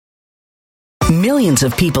Millions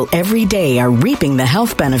of people every day are reaping the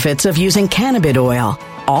health benefits of using cannabis oil,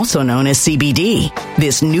 also known as CBD.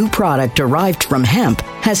 This new product derived from hemp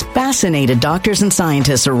has fascinated doctors and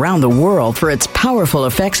scientists around the world for its powerful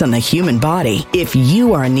effects on the human body. If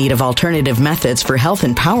you are in need of alternative methods for health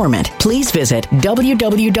empowerment, please visit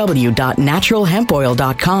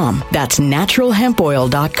www.naturalhempoil.com. That's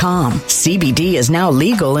naturalhempoil.com. CBD is now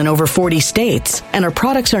legal in over 40 states, and our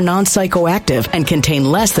products are non-psychoactive and contain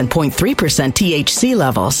less than 0.3% THC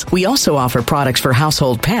levels. We also offer products for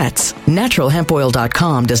household pets.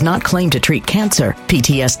 Naturalhempoil.com does not claim to treat cancer,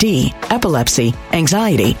 PTSD, epilepsy,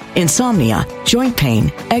 anxiety, insomnia, joint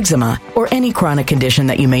pain, eczema, or any chronic condition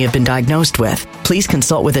that you may have been diagnosed with. Please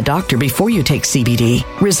consult with a doctor before you take CBD.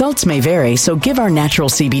 Results may vary, so give our natural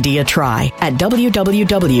CBD a try at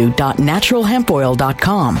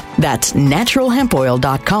www.naturalhempoil.com. That's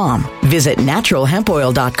naturalhempoil.com. Visit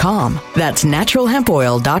naturalhempoil.com. That's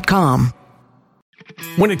naturalhempoil.com.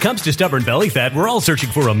 When it comes to stubborn belly fat, we're all searching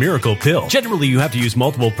for a miracle pill. Generally, you have to use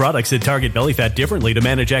multiple products that target belly fat differently to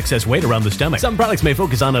manage excess weight around the stomach. Some products may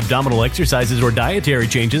focus on abdominal exercises or dietary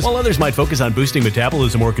changes, while others might focus on boosting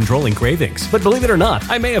metabolism or controlling cravings. But believe it or not,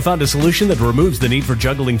 I may have found a solution that removes the need for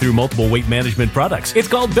juggling through multiple weight management products. It's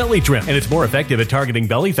called Belly Trim, and it's more effective at targeting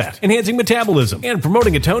belly fat, enhancing metabolism, and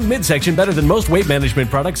promoting a toned midsection better than most weight management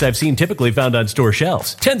products I've seen typically found on store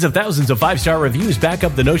shelves. Tens of thousands of 5-star reviews back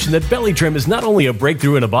up the notion that Belly Trim is not only a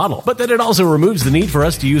breakthrough in a bottle, but that it also removes the need for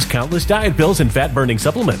us to use countless diet pills and fat-burning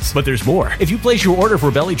supplements. But there's more. If you place your order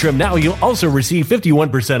for Belly Trim now, you'll also receive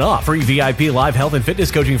 51% off, free VIP live health and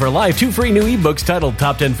fitness coaching for life, 2 free new ebooks titled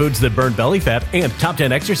Top 10 Foods That Burn Belly Fat and Top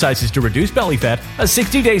 10 Exercises to Reduce Belly Fat, a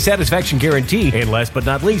 60-day satisfaction guarantee, and last but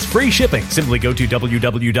not least, free shipping. Simply go to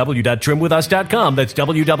www.trimwithus.com. That's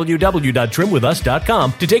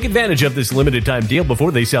www.trimwithus.com to take advantage of this limited time deal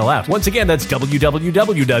before they sell out. Once again, that's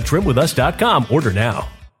www.trimwithus.com. Order now.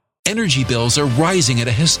 Energy bills are rising at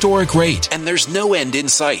a historic rate, and there's no end in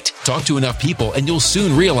sight. Talk to enough people, and you'll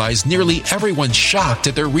soon realize nearly everyone's shocked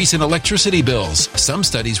at their recent electricity bills. Some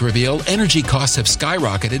studies reveal energy costs have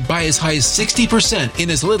skyrocketed by as high as 60%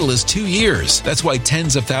 in as little as 2 years. That's why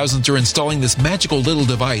tens of thousands are installing this magical little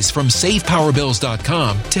device from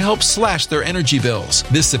SavePowerBills.com to help slash their energy bills.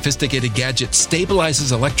 This sophisticated gadget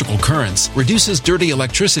stabilizes electrical currents, reduces dirty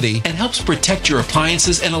electricity, and helps protect your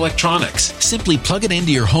appliances and electronics. Simply plug it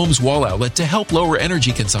into your home's wall outlet to help lower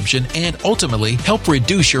energy consumption and ultimately help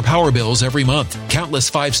reduce your power bills every month.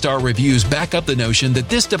 Countless 5-star reviews back up the notion that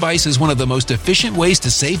this device is one of the most efficient ways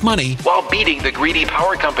to save money while beating the greedy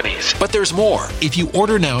power companies. But there's more. If you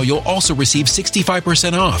order now, you'll also receive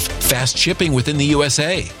 65% off, fast shipping within the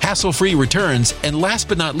USA, hassle-free returns, and last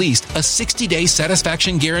but not least, a 60-day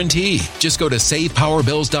satisfaction guarantee. Just go to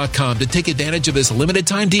SavePowerBills.com to take advantage of this limited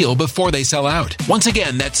time deal before they sell out. Once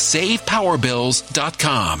again, that's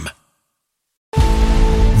SavePowerBills.com.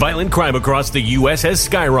 Violent crime across the U.S. has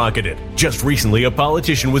skyrocketed. Just recently, a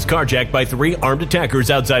politician was carjacked by 3 armed attackers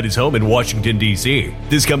outside his home in Washington, D.C.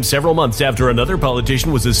 This comes several months after another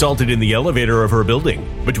politician was assaulted in the elevator of her building.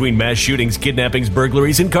 Between mass shootings, kidnappings,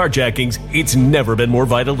 burglaries, and carjackings, it's never been more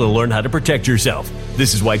vital to learn how to protect yourself.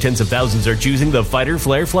 This is why tens of thousands are choosing the Fighter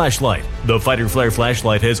Flare flashlight. The Fighter Flare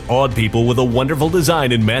flashlight has awed people with a wonderful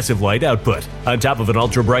design and massive light output. On top of an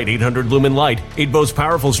ultra-bright 800-lumen light, it boasts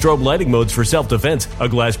powerful strobe lighting modes for self-defense, a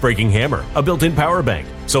glass-breaking hammer, a built-in power bank,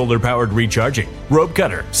 solar-powered recharging, rope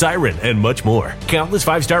cutter, siren, and much more. Countless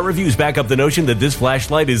 5-star reviews back up the notion that this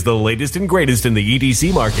flashlight is the latest and greatest in the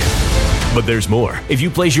EDC market. But there's more. If you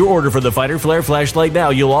place your order for the Fighter Flare flashlight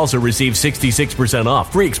now, you'll also receive 66%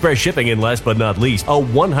 off, free express shipping, and last but not least, a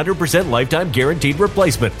 100% lifetime guaranteed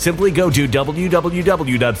replacement. Simply go to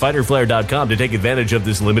www.fighterflare.com to take advantage of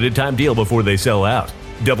this limited time deal before they sell out.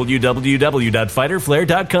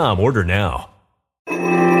 www.fighterflare.com. Order now.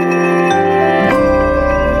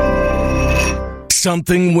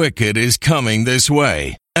 Something wicked is coming this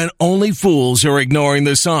way, and only fools are ignoring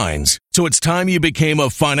the signs. So it's time you became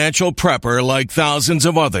a financial prepper like thousands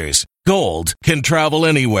of others. Gold can travel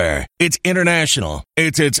anywhere. It's international.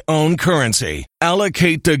 It's its own currency.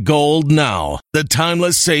 Allocate to gold now, the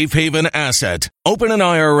timeless safe haven asset. Open an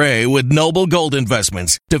IRA with Noble Gold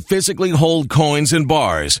Investments to physically hold coins and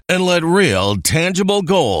bars and let real, tangible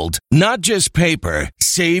gold, not just paper,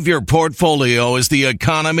 Save your portfolio as the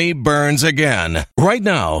economy burns again. Right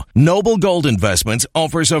now, Noble Gold Investments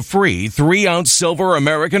offers a free 3-ounce silver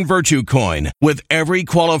American Virtue coin with every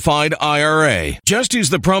qualified IRA. Just use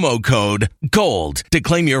the promo code GOLD to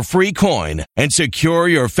claim your free coin and secure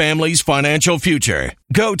your family's financial future.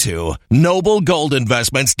 Go to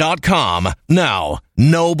noblegoldinvestments.com now.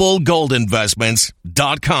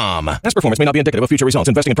 noblegoldinvestments.com. Past performance may not be indicative of future results.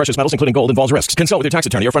 Investing in precious metals, including gold, involves risks. Consult with your tax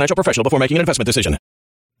attorney or financial professional before making an investment decision.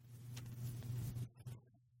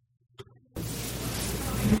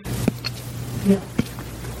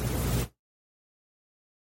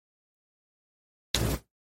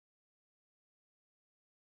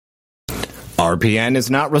 RPN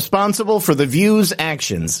is not responsible for the views,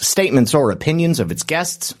 actions, statements, or opinions of its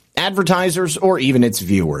guests, advertisers, or even its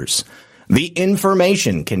viewers. The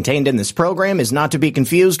information contained in this program is not to be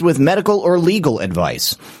confused with medical or legal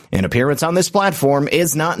advice. An appearance on this platform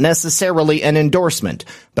is not necessarily an endorsement,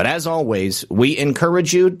 but as always, we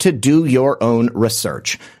encourage you to do your own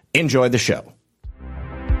research. Enjoy the show.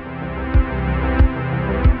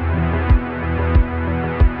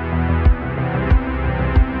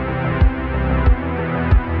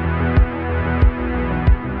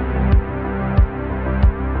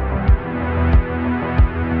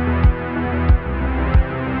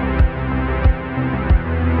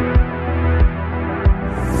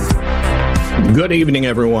 Good evening,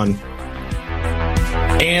 everyone.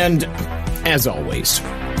 And as always,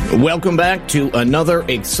 welcome back to another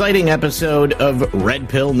exciting episode of Red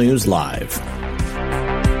Pill News Live.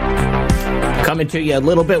 Coming to you a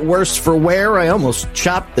little bit worse for wear. I almost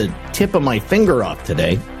chopped the tip of my finger off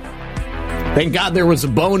today. Thank God there was a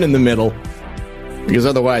bone in the middle, because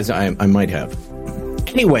otherwise I might have.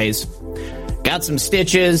 Anyways, got some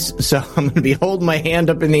stitches, so I'm going to be holding my hand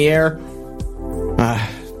up in the air.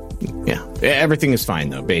 Yeah, everything is fine,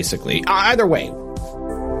 though, basically. Either way,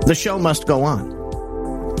 the show must go on.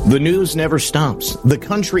 The news never stops. The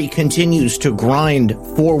country continues to grind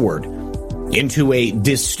forward into a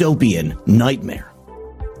dystopian nightmare.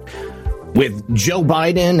 With Joe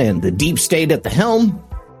Biden and the deep state at the helm,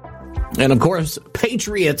 and of course,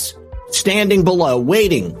 patriots standing below,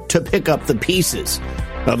 waiting to pick up the pieces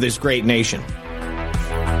of this great nation.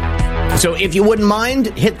 So if you wouldn't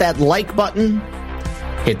mind, hit that like button.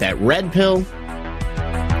 Hit that red pill.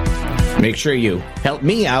 Make sure you help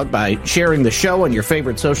me out by sharing the show on your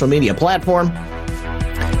favorite social media platform.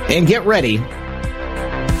 And get ready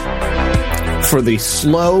for the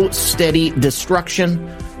slow, steady destruction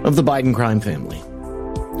of the Biden crime family.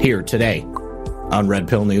 Here today on Red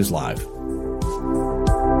Pill News Live.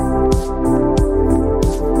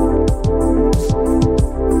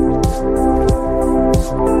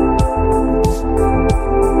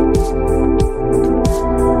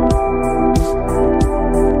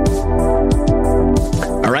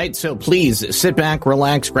 So please sit back,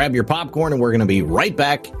 relax, grab your popcorn, and we're going to be right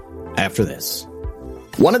back after this.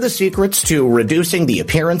 One of the secrets to reducing the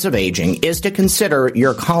appearance of aging is to consider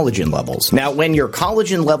your collagen levels. Now, when your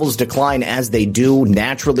collagen levels decline as they do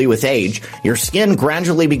naturally with age, your skin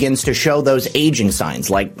gradually begins to show those aging signs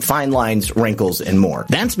like fine lines, wrinkles, and more.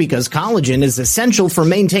 That's because collagen is essential for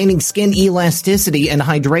maintaining skin elasticity and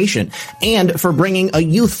hydration, and for bringing a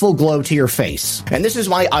youthful glow to your face. And this is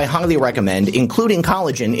why I highly recommend including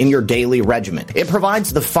collagen in your daily regimen. It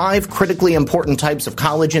provides the 5 critically important types of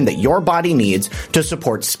collagen that your body needs to support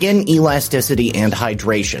skin elasticity and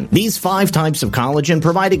hydration. These 5 types of collagen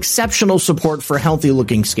provide exceptional support for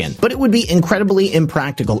healthy-looking skin, but it would be incredibly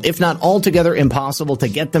impractical, if not altogether impossible, to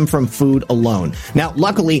get them from food alone. Now,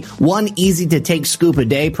 luckily, one easy-to-take scoop a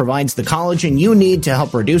day provides the collagen you need to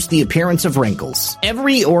help reduce the appearance of wrinkles.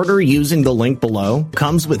 Every order using the link below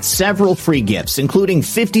comes with several free gifts, including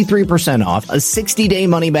 53% off, a 60-day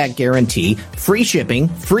money-back guarantee, free shipping,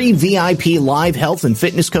 free VIP live health and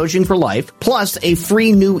fitness coaching for life, plus a free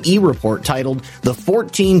new e-report titled The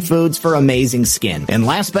 14 Foods for Amazing Skin. And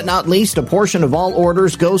last but not least, a portion of all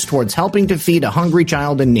orders goes towards helping to feed a hungry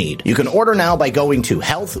child in need. You can order now by going to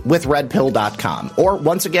healthwithredpill.com, or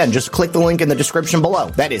once again, just click the link in the description below.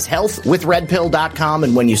 That is healthwithredpill.com,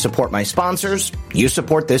 and when you support my sponsors, you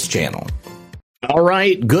support this channel. All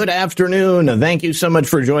right, good afternoon. Thank you so much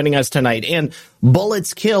for joining us tonight. And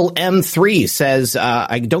Bullets Kill M3 says,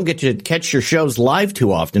 I don't get to catch your shows live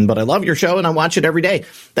too often, but I love your show and I watch it every day.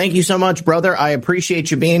 Thank you so much, brother. I appreciate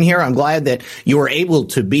you being here. I'm glad that you were able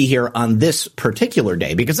to be here on this particular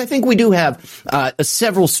day, because I think we do have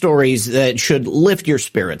several stories that should lift your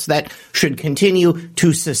spirits, that should continue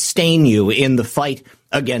to sustain you in the fight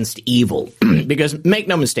against evil. Because make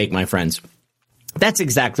no mistake, my friends, That's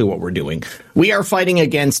exactly what we're doing. We are fighting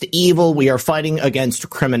against evil. We are fighting against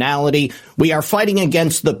criminality. We are fighting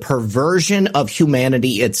against the perversion of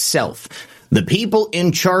humanity itself. The people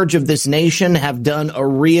in charge of this nation have done a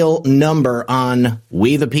real number on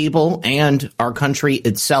we the people and our country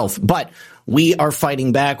itself. But we are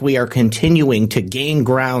fighting back. We are continuing to gain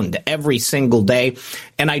ground every single day.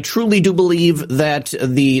 And I truly do believe that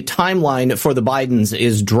the timeline for the Bidens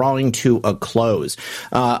is drawing to a close.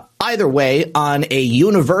 Either way, on a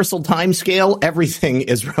universal time scale, everything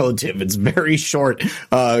is relative. It's very short.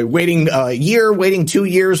 Waiting a year, waiting 2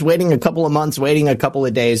 years, waiting a couple of months, waiting a couple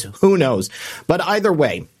of days. Who knows? But either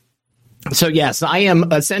way. So, yes, I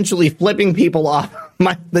am essentially flipping people off.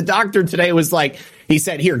 The doctor today was like, he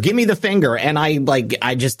said, here, give me the finger. And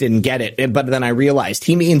I just didn't get it. But then I realized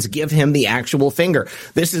he means give him the actual finger.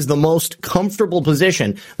 This is the most comfortable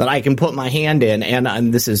position that I can put my hand in.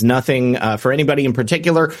 And this is nothing for anybody in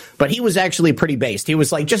particular. But he was actually pretty based. He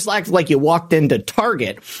was like, just like you walked into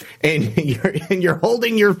Target and you're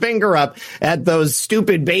holding your finger up at those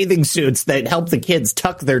stupid bathing suits that help the kids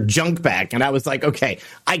tuck their junk back. And I was like, okay,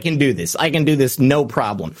 I can do this. I can do this. No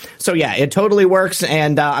problem. So, yeah, it totally works.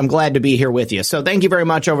 And I'm glad to be here with you. So thank you very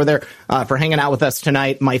much over there for hanging out with us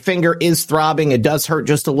tonight. My finger is throbbing. It does hurt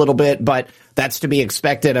just a little bit, but that's to be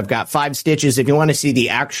expected. I've got 5 stitches. If you want to see the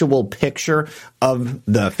actual picture of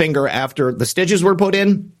the finger after the stitches were put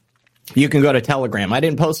in, you can go to Telegram. I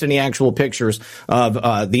didn't post any actual pictures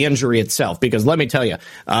of the injury itself because let me tell you,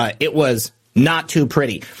 it was not too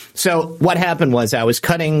pretty. So what happened was I was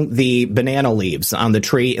cutting the banana leaves on the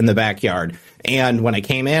tree in the backyard. And when I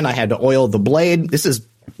came in, I had to oil the blade. This is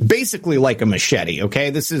basically like a machete, okay?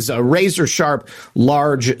 This is a razor-sharp,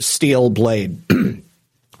 large steel blade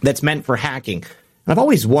that's meant for hacking. I've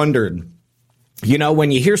always wondered, you know,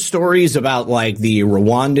 when you hear stories about, like, the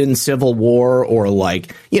Rwandan Civil War or,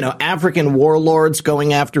 like, you know, African warlords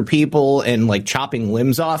going after people and, like, chopping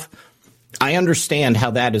limbs off, I understand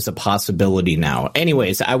how that is a possibility now.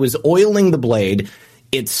 Anyways, I was oiling the blade.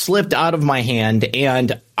 It slipped out of my hand,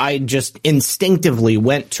 and I just instinctively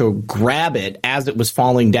went to grab it as it was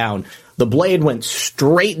falling down. The blade went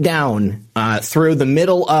straight down through the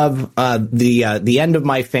middle of the end of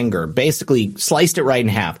my finger, basically sliced it right in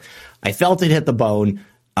half. I felt it hit the bone.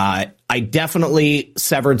 I definitely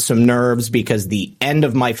severed some nerves because the end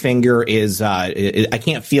of my finger is I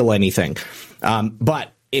can't feel anything.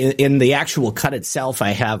 But in the actual cut itself,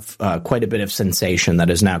 I have quite a bit of sensation that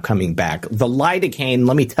is now coming back. The lidocaine,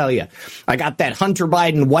 let me tell you, I got that Hunter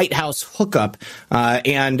Biden White House hookup,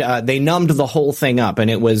 and they numbed the whole thing up, and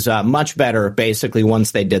it was much better, basically,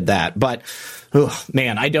 once they did that. But,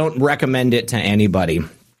 man, I don't recommend it to anybody.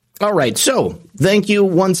 All right, so thank you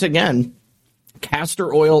once again.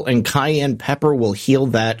 Castor oil and cayenne pepper will heal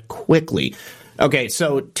that quickly. Okay,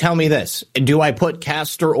 so tell me this. Do I put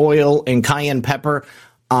castor oil and cayenne pepper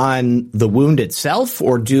on the wound itself,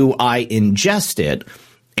 or do I ingest it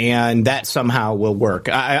and that somehow will work?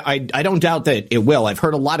 I don't doubt that it will. I've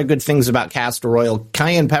heard a lot of good things about castor oil,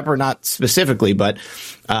 cayenne pepper, not specifically, but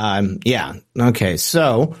yeah. Okay,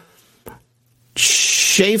 so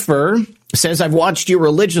Schaefer says, I've watched you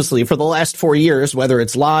religiously for the last 4 years, whether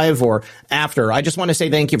it's live or after. I just want to say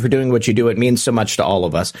thank you for doing what you do. It means so much to all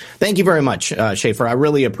of us. Thank you very much, Schaefer. I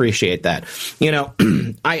really appreciate that. You know,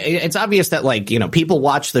 it's obvious that, like, you know, people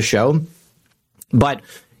watch the show, but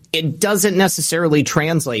it doesn't necessarily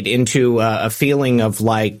translate into a feeling of,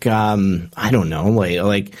 like, I don't know,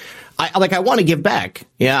 I want to give back.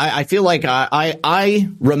 Yeah, I feel like I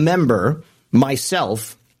remember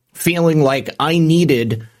myself feeling like I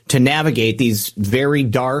needed to navigate these very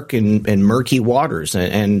dark and murky waters.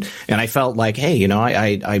 And I felt like, hey, you know,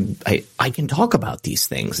 I can talk about these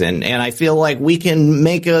things. And I feel like we can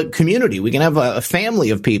make a community. We can have a family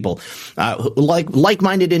of people,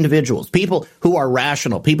 like-minded individuals, people who are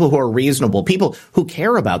rational, people who are reasonable, people who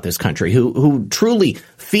care about this country, who truly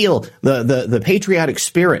feel the patriotic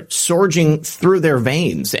spirit surging through their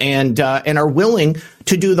veins and are willing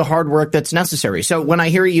to do the hard work that's necessary. So when I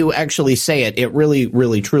hear you actually say it, it really,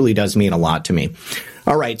 really, truly does mean a lot to me.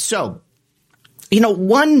 All right. So, you know,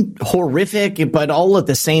 one horrific, but all at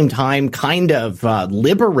the same time kind of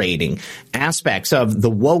liberating aspects of the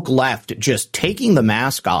woke left just taking the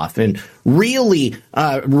mask off and really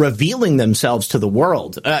revealing themselves to the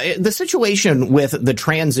world. The situation with the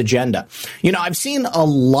trans agenda. You know, I've seen a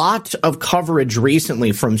lot of coverage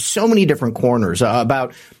recently from so many different corners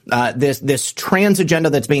about this trans agenda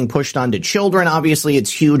that's being pushed onto children. Obviously,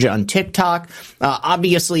 it's huge on TikTok.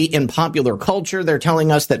 Obviously, in popular culture, they're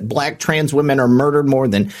telling us that black trans women are murdered more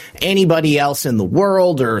than anybody else in the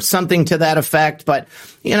world or something to that effect. But,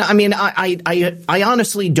 you know, I mean, I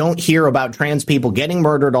honestly don't hear about trans people getting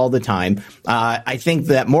murdered all the time. I think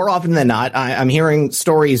that more often than not, I'm hearing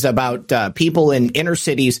stories about people in inner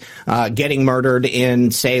cities getting murdered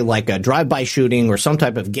in, say, like a drive-by shooting or some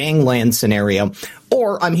type of gangland scenario.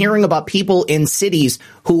 Or I'm hearing about people in cities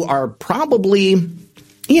who are probably,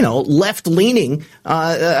 you know, left-leaning.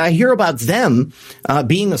 I hear about them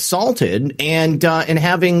being assaulted and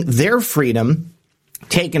having their freedom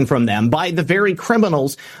taken from them by the very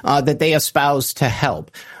criminals that they espouse to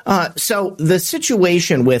help. So the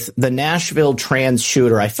situation with the Nashville trans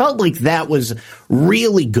shooter, I felt like that was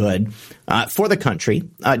really good for the country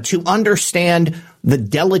to understand the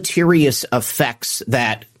deleterious effects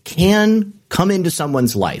that can come into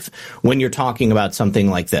someone's life when you're talking about something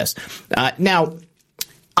like this. Now,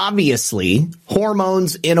 obviously,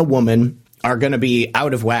 hormones in a woman are going to be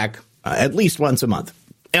out of whack at least once a month.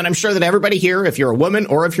 And I'm sure that everybody here, if you're a woman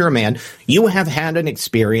or if you're a man, you have had an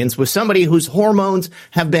experience with somebody whose hormones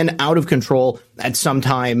have been out of control at some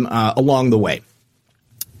time along the way.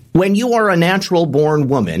 When you are a natural-born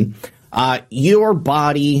woman, your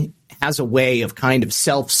body has a way of kind of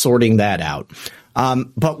self-sorting that out.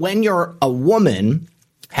 But when you're a woman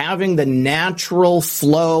having the natural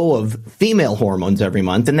flow of female hormones every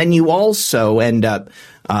month, and then you also end up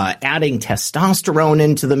adding testosterone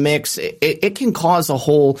into the mix, it can cause a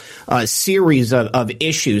whole series of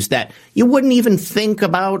issues that you wouldn't even think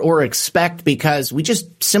about or expect because we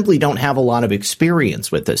just simply don't have a lot of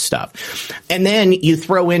experience with this stuff. And then you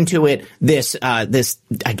throw into it this I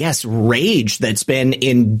guess, rage that's been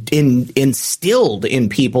instilled in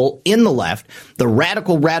people in the left, the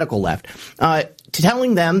radical left,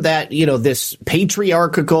 telling them that, you know, this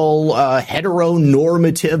patriarchal,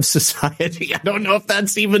 heteronormative society, I don't know if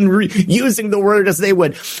that's even using the word as they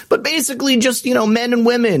would, but basically just, you know, men and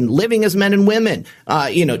women living as men and women,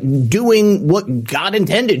 you know, doing what God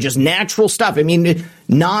intended, just natural stuff. I mean,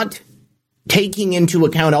 not taking into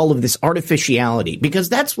account all of this artificiality, because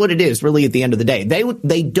that's what it is really at the end of the day.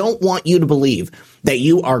 They don't want you to believe that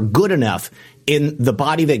you are good enough in the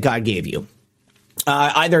body that God gave you.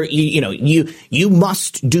 Either you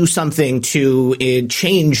must do something to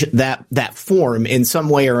change that form in some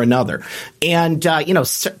way or another, and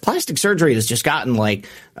plastic surgery has just gotten like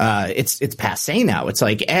it's passé now. It's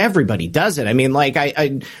like everybody does it. I mean, like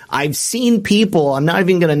I've seen people. I'm not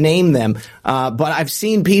even going to name them, but I've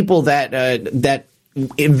seen people that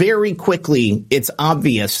very quickly it's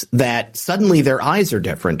obvious that suddenly their eyes are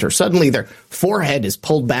different, or suddenly their forehead is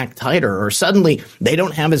pulled back tighter, or suddenly they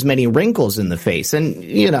don't have as many wrinkles in the face. And,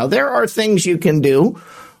 you know, there are things you can do,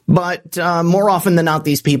 but more often than not,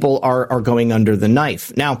 these people are going under the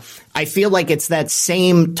knife. Now, I feel like it's that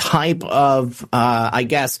same type of,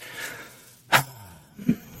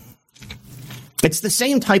 it's the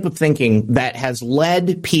same type of thinking that has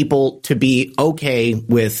led people to be okay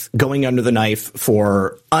with going under the knife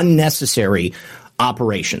for unnecessary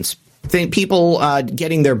operations. People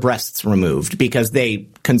getting their breasts removed because they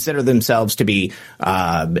consider themselves to be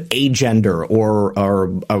agender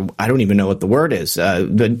or I don't even know what the word is,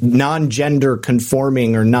 the non-gender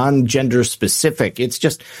conforming or non-gender specific. It's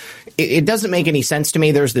just, it doesn't make any sense to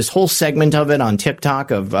me. There's this whole segment of it on TikTok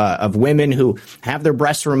of women who have their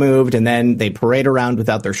breasts removed and then they parade around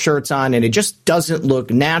without their shirts on, and it just doesn't look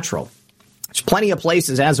natural. There's plenty of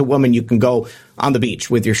places as a woman you can go on the beach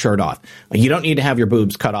with your shirt off. You don't need to have your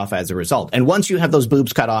boobs cut off as a result. And once you have those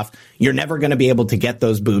boobs cut off, you're never going to be able to get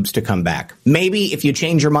those boobs to come back. Maybe if you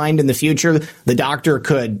change your mind in the future, the doctor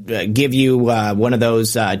could give you one of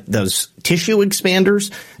those tissue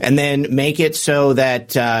expanders and then make it so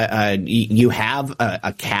that you have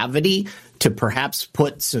a cavity to perhaps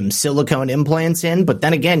put some silicone implants in. But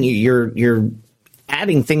then again, you're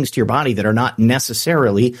adding things to your body that are not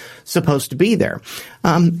necessarily supposed to be there.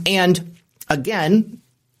 And again,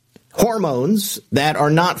 hormones that are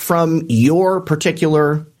not from your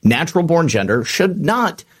particular natural-born gender should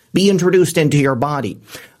not be introduced into your body.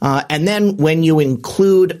 And then when you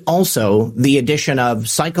include also the addition of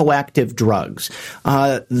psychoactive drugs,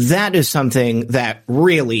 that is something that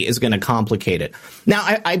really is going to complicate it. Now,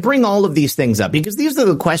 I bring all of these things up because these are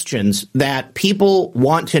the questions that people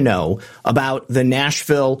want to know about the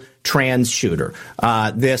Nashville trans shooter.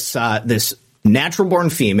 This natural-born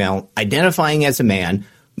female identifying as a man,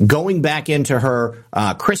 going back into her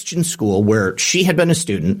Christian school where she had been a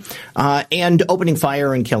student, and opening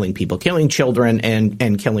fire and killing people, killing children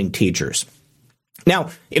and killing teachers.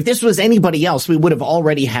 Now, if this was anybody else, we would have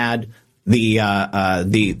already had the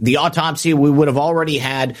autopsy. We would have already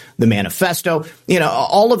had the manifesto.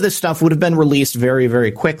 All of this stuff would have been released very,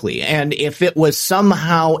 very quickly. And if it was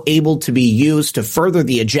somehow able to be used to further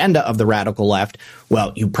the agenda of the radical left,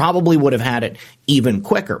 well, you probably would have had it even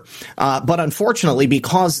quicker. But unfortunately,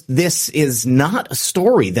 because this is not a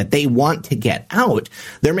story that they want to get out,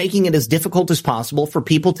 they're making it as difficult as possible for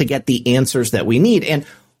people to get the answers that we need. And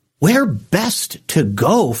where best to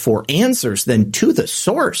go for answers than to the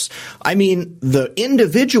source? I mean, the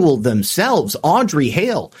individual themselves, Audrey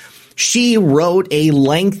Hale, she wrote a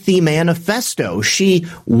lengthy manifesto. She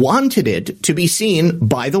wanted it to be seen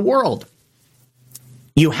by the world.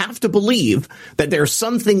 You have to believe that there's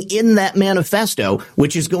something in that manifesto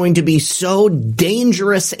which is going to be so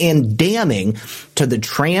dangerous and damning to the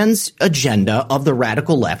trans agenda of the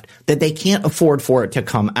radical left that they can't afford for it to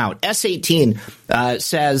come out. S18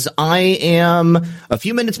 says, I am a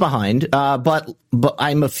few minutes behind, but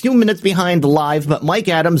I'm a few minutes behind live, but Mike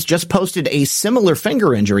Adams just posted a similar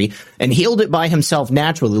finger injury and healed it by himself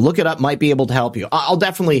naturally. Look it up, might be able to help you. I'll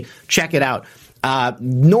definitely check it out.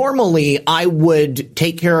 Normally I would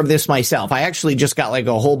take care of this myself. I actually just got like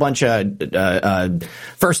a whole bunch of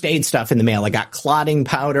first aid stuff in the mail. I got clotting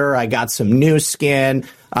powder. I got some new skin.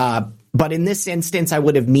 But in this instance, I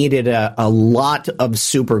would have needed a lot of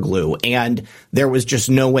super glue, and there was just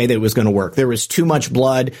no way that it was going to work. There was too much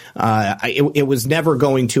blood. It was never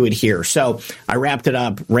going to adhere. So I wrapped it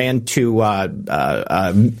up, ran to,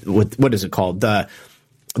 what is it called?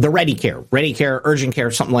 The Ready Care, urgent care,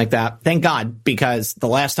 something like that. Thank God, because the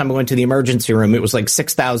last time I went to the emergency room, it was like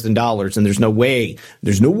 $6,000, and there's no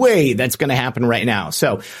way that's going to happen right now.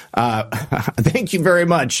 So, thank you very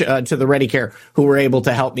much, to the Ready Care who were able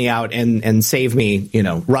to help me out and save me,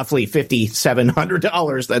 roughly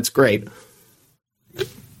 $5,700. That's great.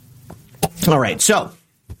 All right. So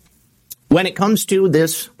when it comes to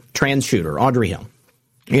this trans shooter, Audrey Hale,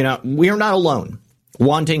 we are not alone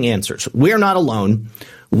wanting answers. We are not alone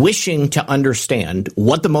wishing to understand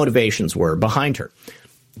what the motivations were behind her.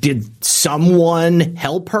 Did someone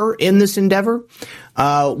help her in this endeavor?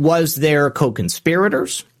 Was there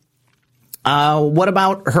co-conspirators? What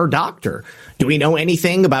about her doctor? Do we know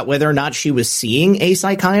anything about whether or not she was seeing a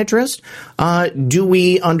psychiatrist? Do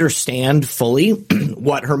we understand fully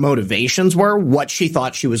what her motivations were, what she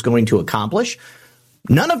thought she was going to accomplish?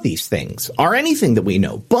 None of these things are anything that we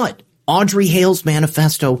know, but Audrey Hale's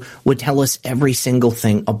manifesto would tell us every single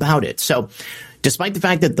thing about it. So despite the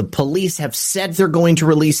fact that the police have said they're going to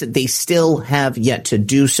release it, they still have yet to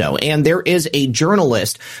do so. And there is a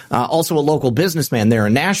journalist, also a local businessman there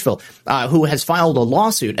in Nashville, who has filed a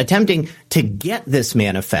lawsuit attempting to get this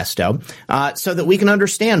manifesto so that we can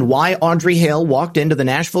understand why Audrey Hale walked into the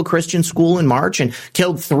Nashville Christian School in March and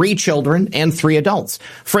killed 3 children and 3 adults.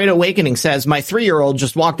 Freight Awakening says, my 3-year-old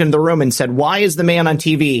just walked into the room and said, why is the man on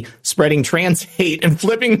TV spreading trans hate and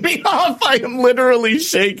flipping me off? I am literally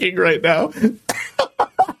shaking right now.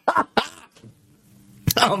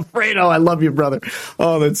 Oh, Fredo, I love you, brother.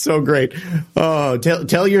 Oh, that's so great. Oh,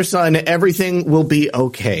 tell your son everything will be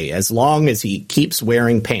okay as long as he keeps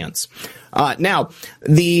wearing pants. Now,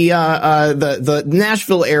 the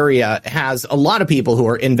Nashville area has a lot of people who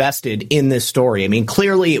are invested in this story. I mean,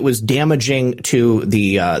 clearly it was damaging to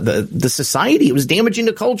the society. It was damaging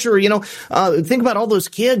to culture. Think about all those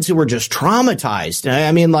kids who were just traumatized.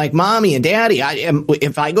 I mean, like mommy and daddy,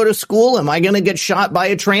 if I go to school, am I going to get shot by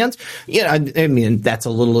a trans? I mean, that's a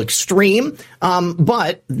little extreme.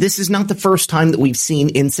 But this is not the first time that we've seen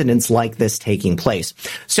incidents like this taking place.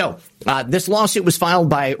 So, this lawsuit was filed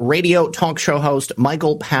by radio talk show host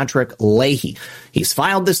Michael Patrick Leahy. He's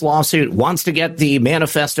filed this lawsuit, wants to get the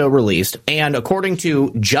manifesto released, and according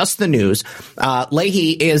to Just the News,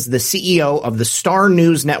 Leahy is the CEO of the Star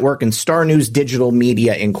News Network and Star News Digital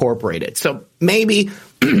Media Incorporated. So maybe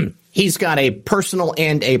he's got a personal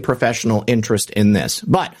and a professional interest in this.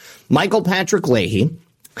 But Michael Patrick Leahy,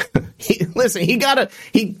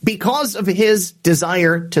 because of his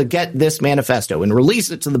desire to get this manifesto and release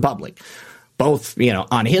it to the public, both,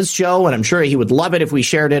 on his show, and I'm sure he would love it if we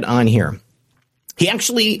shared it on here. He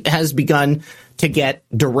actually has begun to get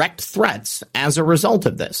direct threats as a result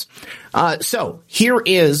of this. So here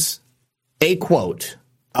is a quote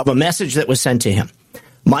of a message that was sent to him.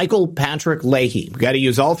 Michael Patrick Leahy. We've got to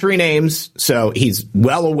use all 3 names, so he's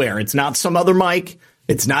well aware. It's not some other Mike.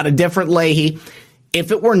 It's not a different Leahy.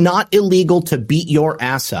 If it were not illegal to beat your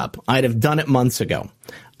ass up, I'd have done it months ago.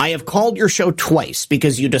 I have called your show twice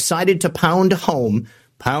because you decided to pound home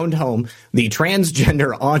pound home the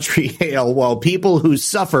transgender Audrey Hale while people who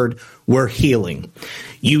suffered were healing.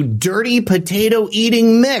 You dirty potato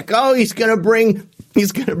eating Mick. Oh, he's going to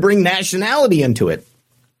bring nationality into it.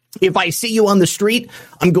 If I see you on the street,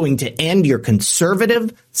 I'm going to end your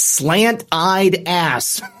conservative, slant-eyed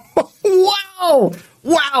ass.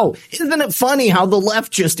 Wow. Isn't it funny how the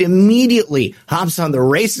left just immediately hops on the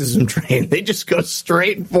racism train? They just go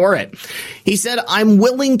straight for it. He said, I'm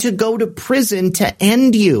willing to go to prison to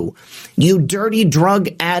end you, you dirty drug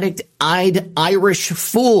addict-eyed Irish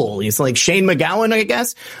fool. He's like Shane McGowan, I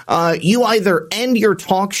guess. You either end your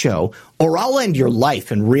talk show or I'll end your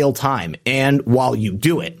life in real time. And while you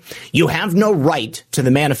do it, you have no right to the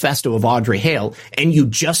manifesto of Audrey Hale, and you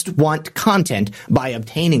just want content by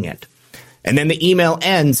obtaining it. And then the email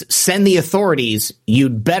ends, send the authorities,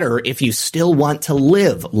 you'd better if you still want to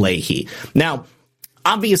live, Leahy. Now,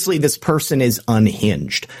 obviously this person is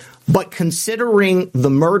unhinged, but considering the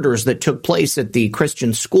murders that took place at the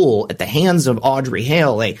Christian school at the hands of Audrey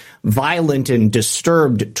Hale, a violent and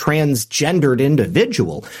disturbed transgendered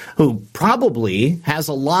individual who probably has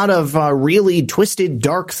a lot of really twisted,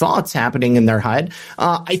 dark thoughts happening in their head,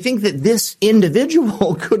 I think that this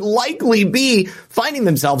individual could likely be finding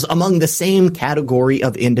themselves among the same category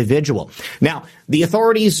of individual. Now, the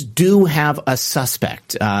authorities do have a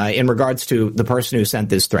suspect in regards to the person who sent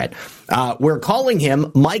this threat. We're calling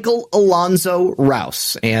him Michael Alonzo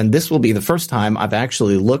Rouse, and this will be the first time I've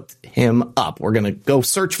actually looked him up. We're going to go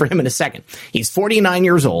search for him in a second. He's 49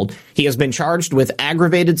 years old. He has been charged with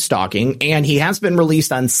aggravated stalking, and he has been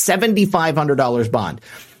released on $7,500 bond.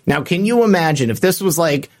 Now, can you imagine if this was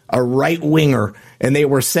like a right-winger and they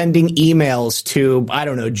were sending emails to, I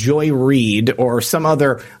don't know, Joy Reid or some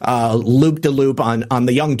other loop-de-loop on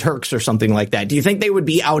the Young Turks or something like that? Do you think they would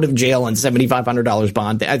be out of jail on $7,500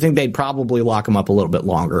 bond? I think they'd probably lock him up a little bit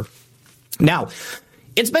longer. Now,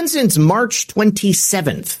 it's been since March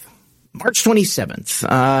 27th,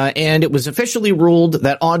 and it was officially ruled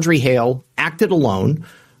that Audrey Hale acted alone.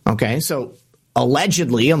 Okay, so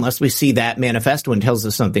allegedly, unless we see that manifesto and tells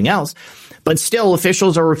us something else. But still,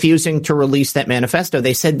 officials are refusing to release that manifesto.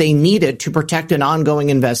 They said they need it to protect an ongoing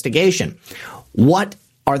investigation. What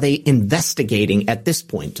are they investigating at this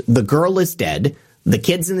point? The girl is dead. The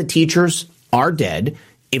kids and the teachers are dead.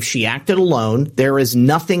 If she acted alone, there is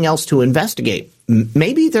nothing else to investigate.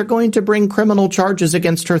 Maybe they're going to bring criminal charges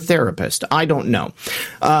against her therapist. I don't know.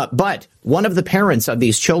 But one of the parents of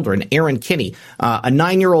these children, Aaron Kinney, a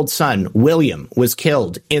 9-year-old son, William, was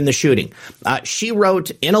killed in the shooting. She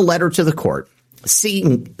wrote in a letter to the court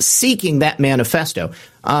seeking that manifesto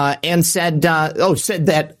and said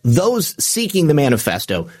that those seeking the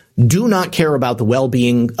manifesto do not care about the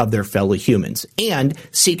well-being of their fellow humans and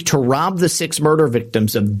seek to rob the 6 murder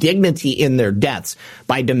victims of dignity in their deaths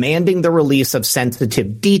by demanding the release of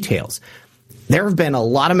sensitive details. There have been a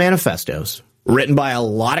lot of manifestos written by a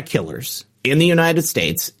lot of killers in the United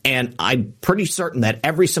States, and I'm pretty certain that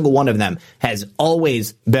every single one of them has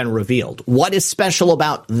always been revealed. What is special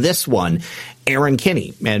about this one, Aaron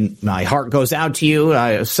Kinney? And my heart goes out to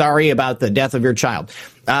you. Sorry about the death of your child.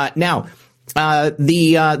 Now,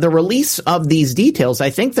 the release of these details, I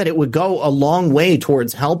think that it would go a long way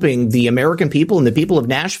towards helping the American people and the people of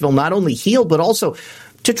Nashville not only heal, but also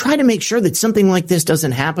to try to make sure that something like this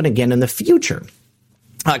doesn't happen again in the future.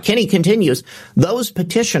 Kenny continues, those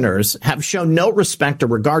petitioners have shown no respect or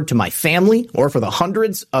regard to my family or for the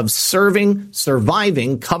hundreds of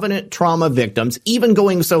surviving covenant trauma victims, even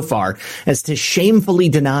going so far as to shamefully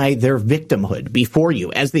deny their victimhood before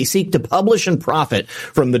you as they seek to publish and profit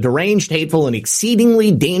from the deranged, hateful, and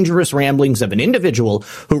exceedingly dangerous ramblings of an individual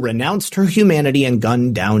who renounced her humanity and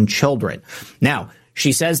gunned down children. Now,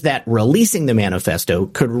 she says that releasing the manifesto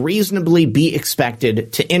could reasonably be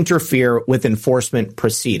expected to interfere with enforcement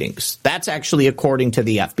proceedings. That's actually according to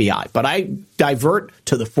the FBI. But I divert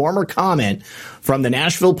to the former comment from the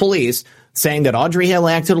Nashville police saying that Audrey Hale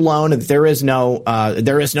acted alone and there is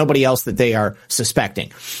nobody else that they are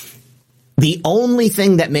suspecting. The only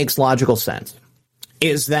thing that makes logical sense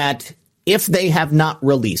is that if they have not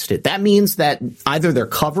released it, that means that either they're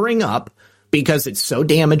covering up because it's so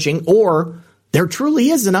damaging, or there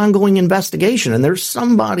truly is an ongoing investigation and there's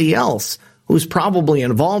somebody else who's probably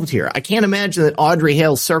involved here. I can't imagine that Audrey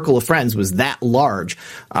Hale's circle of friends was that large.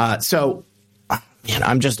 So And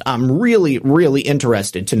I'm really, really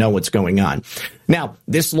interested to know what's going on. Now,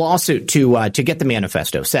 this lawsuit to get the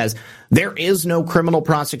manifesto says there is no criminal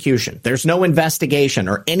prosecution. There's no investigation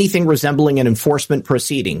or anything resembling an enforcement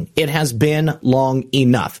proceeding. It has been long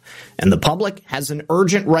enough. And the public has an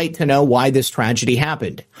urgent right to know why this tragedy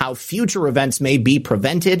happened, how future events may be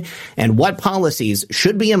prevented, and what policies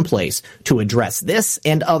should be in place to address this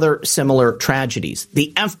and other similar tragedies.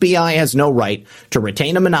 The FBI has no right to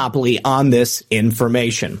retain a monopoly on this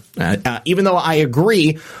information. Even though I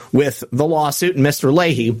agree with the lawsuit and Mr.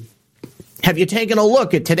 Leahy, have you taken a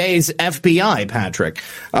look at today's FBI, Patrick?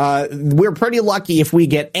 We're pretty lucky if we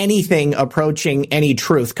get anything approaching any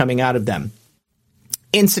truth coming out of them.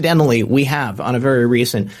 Incidentally, we have on a very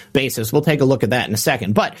recent basis. We'll take a look at that in a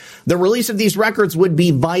second. But the release of these records would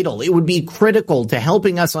be vital. It would be critical to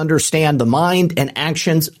helping us understand the mind and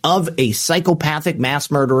actions of a psychopathic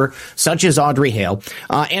mass murderer such as Audrey Hale.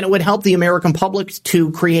 And it would help the American public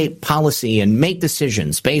to create policy and make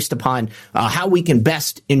decisions based upon how we can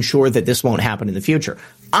best ensure that this won't happen in the future.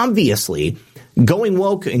 Obviously, going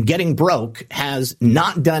woke and getting broke has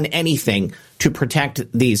not done anything to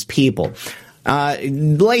protect these people.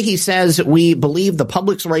 Leahy says, we believe the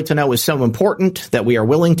public's right to know is so important that we are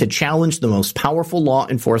willing to challenge the most powerful law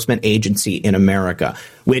enforcement agency in America,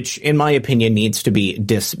 which, in my opinion, needs to be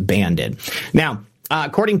disbanded. Now,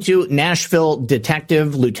 according to Nashville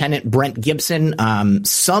detective Lieutenant Brent Gibson,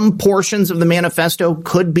 some portions of the manifesto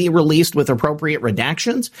could be released with appropriate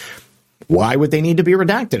redactions. Why would they need to be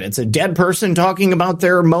redacted? It's a dead person talking about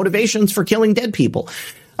their motivations for killing dead people.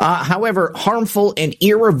 However, harmful and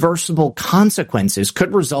irreversible consequences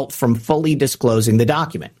could result from fully disclosing the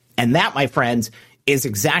document. And that, my friends, is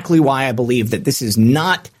exactly why I believe that this is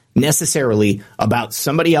not necessarily about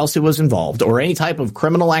somebody else who was involved or any type of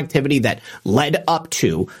criminal activity that led up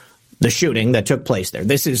to the shooting that took place there.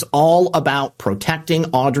 This is all about protecting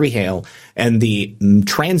Audrey Hale and the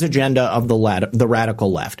trans agenda of the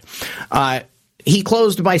radical left. He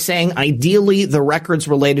closed by saying, ideally, the records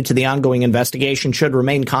related to the ongoing investigation should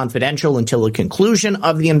remain confidential until the conclusion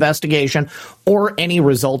of the investigation or any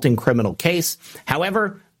resulting criminal case.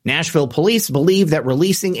 However, Nashville police believe that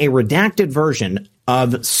releasing a redacted version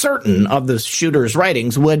of certain of the shooter's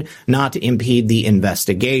writings would not impede the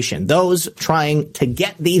investigation. Those trying to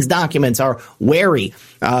get these documents are wary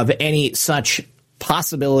of any such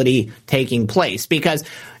possibility taking place because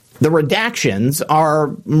the redactions are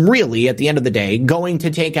really, at the end of the day, going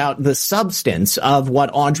to take out the substance of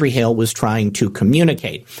what Audrey Hale was trying to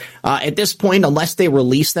communicate. At this point, unless they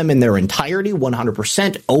release them in their entirety,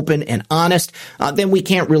 100% open and honest, then we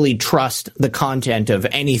can't really trust the content of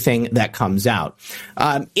anything that comes out.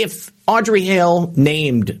 If Audrey Hale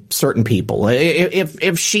named certain people,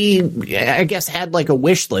 if she, I guess, had like a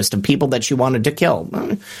wish list of people that she wanted to kill,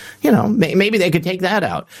 maybe they could take that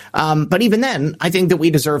out. But even then, I think that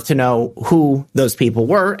we deserve to know who those people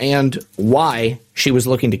were and why she was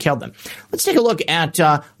looking to kill them. Let's take a look at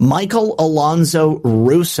Michael Alonzo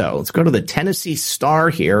Russo. Let's go to the Tennessee Star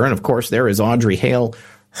here. And of course, there is Audrey Hale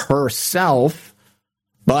herself,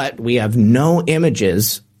 but we have no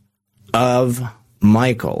images of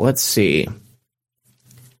Michael. Let's see.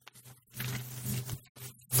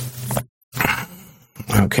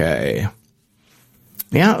 Okay.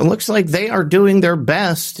 Yeah, it looks like they are doing their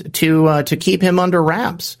best to keep him under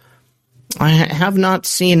wraps. I have not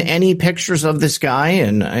seen any pictures of this guy,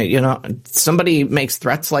 and somebody makes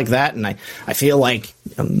threats like that, and I feel like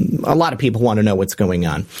a lot of people want to know what's going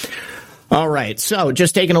on. All right, so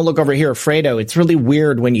just taking a look over here, Fredo, it's really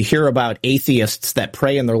weird when you hear about atheists that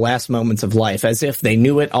pray in their last moments of life as if they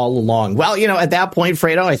knew it all along. Well, at that point,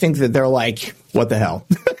 Fredo, I think that they're like, what the hell?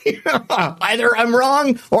 Either I'm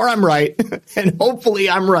wrong or I'm right, and hopefully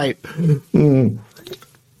I'm right.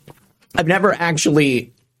 I've never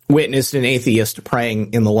actually witnessed an atheist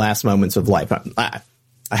praying in the last moments of life. I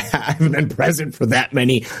haven't been present for that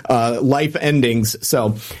many life endings,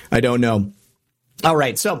 so I don't know. All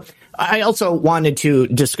right, so I also wanted to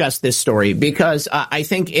discuss this story because I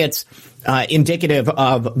think it's indicative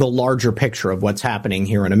of the larger picture of what's happening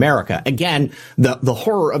here in America. Again, the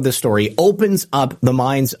horror of the story opens up the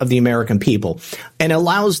minds of the American people and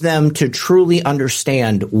allows them to truly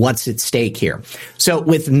understand what's at stake here. So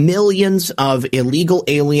with millions of illegal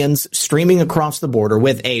aliens streaming across the border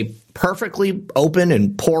with a perfectly open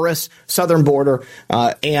and porous southern border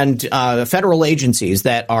and federal agencies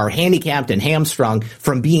that are handicapped and hamstrung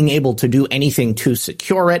from being able to do anything to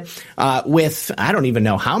secure it, with I don't even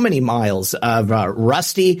know how many miles of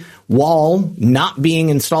rusty wall not being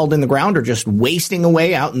installed in the ground or just wasting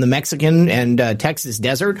away out in the Mexican and Texas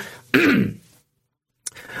desert.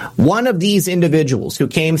 One of these individuals who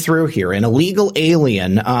came through here, an illegal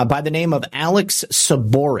alien by the name of Alex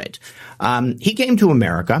Saborit, he came to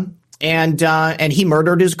America and he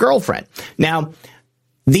murdered his girlfriend. Now,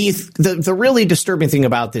 the really disturbing thing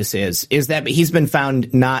about this is that he's been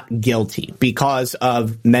found not guilty because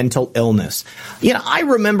of mental illness. You know, I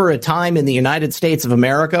remember a time in the United States of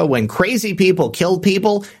America when crazy people killed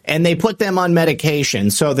people and they put them on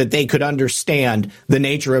medication so that they could understand the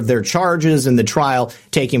nature of their charges and the trial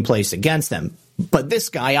taking place against them. But this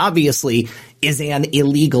guy obviously is an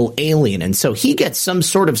illegal alien, and so he gets some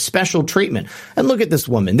sort of special treatment. And look at this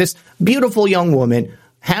woman, this beautiful young woman,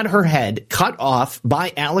 had her head cut off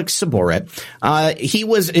by Alex Saborit. He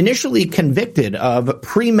was initially convicted of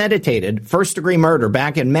premeditated first-degree murder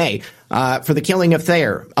back in May for the killing of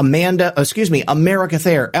America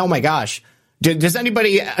Thayer. Oh my gosh. Does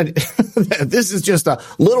anybody, this is just a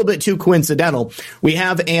little bit too coincidental. We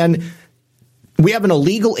have an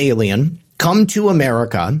illegal alien come to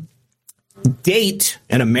America, date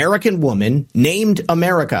an American woman named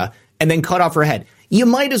America, and then cut off her head. You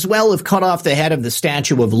might as well have cut off the head of the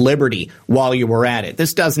Statue of Liberty while you were at it.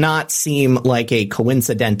 This does not seem like a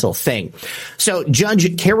coincidental thing. So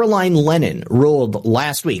Judge Caroline Lennon ruled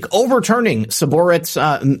last week, overturning Saborit's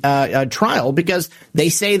trial because they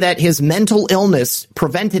say that his mental illness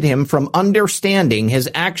prevented him from understanding his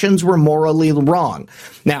actions were morally wrong.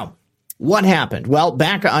 Now, what happened? Well,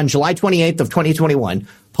 back on July 28th of 2021,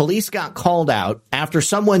 police got called out after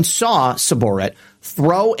someone saw Saborit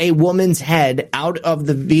throw a woman's head out of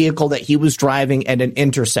the vehicle that he was driving at an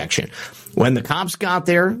intersection. When the cops got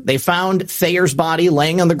there, they found Thayer's body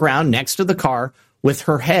laying on the ground next to the car with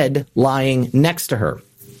her head lying next to her.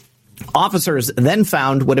 Officers then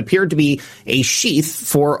found what appeared to be a sheath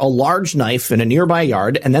for a large knife in a nearby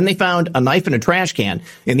yard, and then they found a knife in a trash can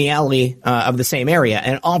in the alley of the same area.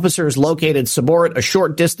 And officers located Saborit a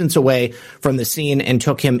short distance away from the scene and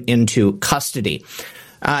took him into custody.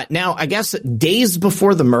 Now, I guess days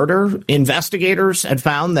before the murder, investigators had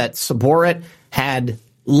found that Saborit had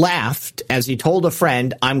laughed as he told a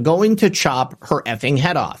friend, "I'm going to chop her effing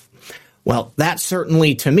head off." Well, that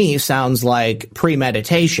certainly to me sounds like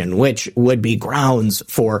premeditation, which would be grounds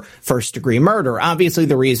for first-degree murder. Obviously,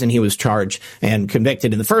 the reason he was charged and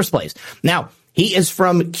convicted in the first place. Now, he is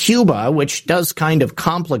from Cuba, which does kind of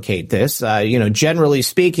complicate this. Generally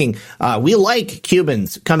speaking, we like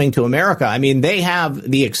Cubans coming to America. I mean, they have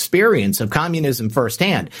the experience of communism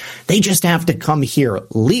firsthand. They just have to come here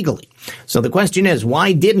legally. So the question is,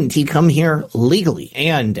 why didn't he come here legally?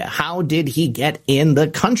 And how did he get in the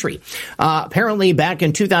country? Apparently, back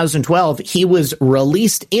in 2012, he was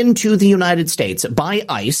released into the United States by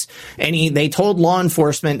ICE, and they told law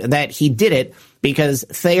enforcement that he did it because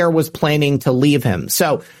Thayer was planning to leave him.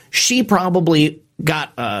 So she probably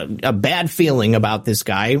got a bad feeling about this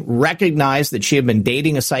guy, recognized that she had been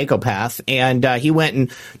dating a psychopath, and he went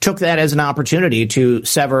and took that as an opportunity to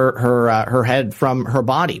sever her head from her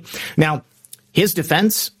body. Now, his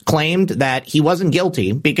defense claimed that he wasn't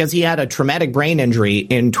guilty because he had a traumatic brain injury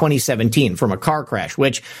in 2017 from a car crash,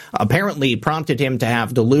 which apparently prompted him to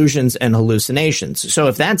have delusions and hallucinations. So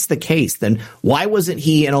if that's the case, then why wasn't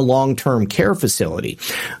he in a long-term care facility?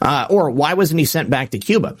 Or why wasn't he sent back to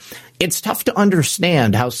Cuba? It's tough to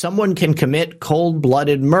understand how someone can commit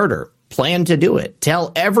cold-blooded murder, plan to do it,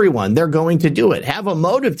 tell everyone they're going to do it, have a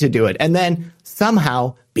motive to do it, and then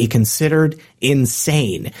somehow be considered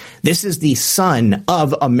insane. This is the son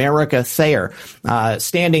of America Thayer,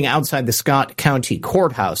 standing outside the Scott County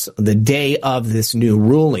Courthouse the day of this new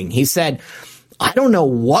ruling. He said, "I don't know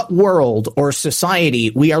what world or society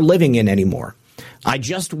we are living in anymore. I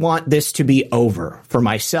just want this to be over for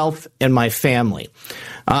myself and my family."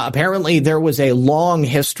 Apparently, there was a long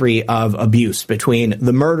history of abuse between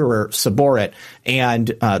the murderer, Saborit, and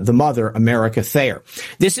the mother, America Thayer.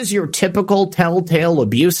 This is your typical telltale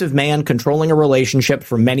abusive man controlling a relationship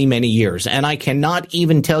for many, many years. And I cannot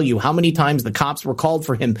even tell you how many times the cops were called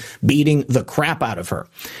for him beating the crap out of her.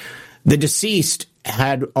 The deceased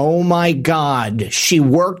had, oh my God, she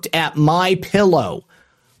worked at My Pillow.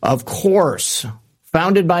 Of course.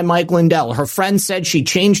 Founded by Mike Lindell. Her friend said she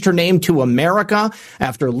changed her name to America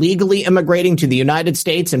after legally immigrating to the United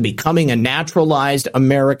States and becoming a naturalized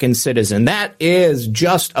American citizen. That is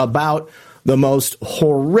just about the most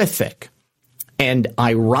horrific and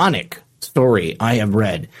ironic story I have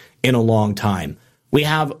read in a long time. We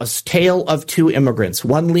have a tale of two immigrants,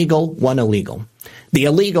 one legal, one illegal. The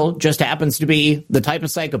illegal just happens to be the type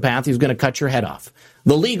of psychopath who's going to cut your head off.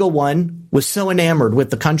 The legal one was so enamored with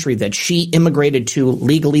the country that she immigrated to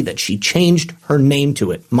legally that she changed her name to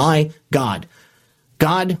it. My God.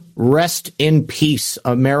 God rest in peace,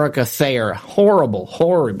 America Thayer. Horrible,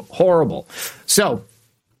 horrible, horrible. So,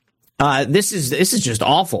 this is just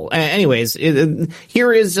awful. Anyways,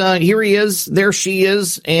 here he is, there she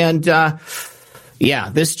is, and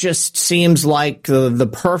this just seems like the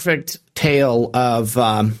perfect tale of.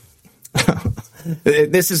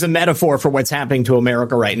 This is a metaphor for what's happening to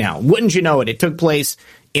America right now. Wouldn't you know it? It took place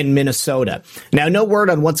in Minnesota. Now, no word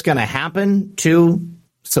on what's going to happen to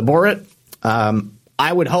Coverup.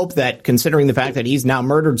 I would hope that, considering the fact that he's now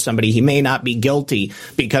murdered somebody, he may not be guilty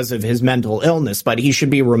because of his mental illness, but he should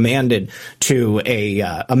be remanded to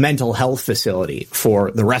a mental health facility for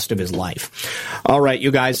the rest of his life. All right, you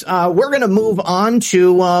guys, we're going to move on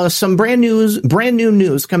to some brand new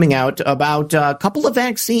news coming out about a couple of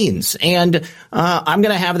vaccines, and I'm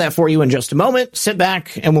going to have that for you in just a moment. Sit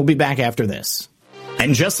back, and we'll be back after this.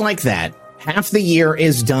 And just like that, half the year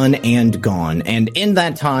is done and gone, and in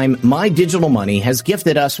that time, My Digital Money has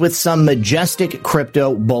gifted us with some majestic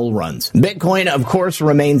crypto bull runs. Bitcoin, of course,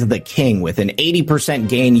 remains the king with an 80%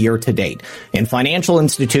 gain year to date, and financial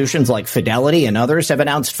institutions like Fidelity and others have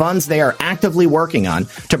announced funds they are actively working on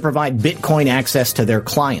to provide Bitcoin access to their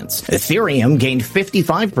clients. Ethereum gained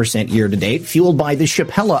 55% year to date, fueled by the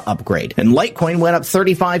Shapella upgrade, and Litecoin went up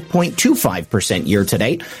 35.25% year to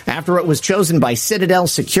date after it was chosen by Citadel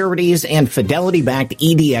Securities and Fidelity-backed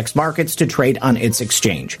EDX markets to trade on its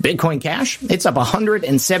exchange. Bitcoin Cash, it's up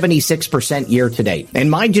 176% year to date. And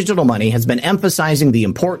My Digital Money has been emphasizing the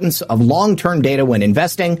importance of long-term data when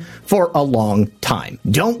investing for a long time.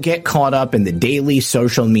 Don't get caught up in the daily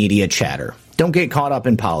social media chatter. Don't get caught up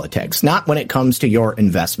in politics, not when it comes to your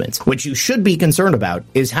investments. What you should be concerned about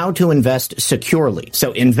is how to invest securely.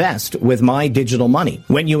 So invest with My Digital Money.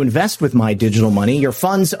 When you invest with My Digital Money, your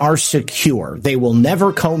funds are secure. They will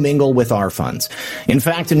never commingle with our funds. In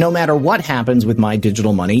fact, no matter what happens with My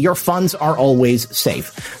Digital Money, your funds are always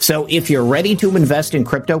safe. So if you're ready to invest in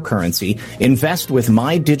cryptocurrency, invest with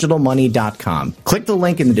MyDigitalMoney.com. Click the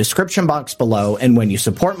link in the description box below, and when you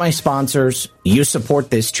support my sponsors, you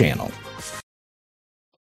support this channel.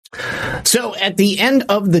 So at the end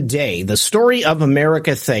of the day, the story of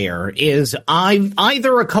America Thayer is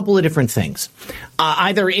either a couple of different things.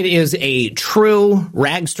 Either it is a true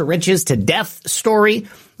rags to riches to death story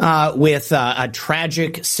with a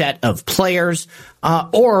tragic set of players,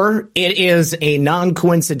 or it is a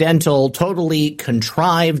non-coincidental, totally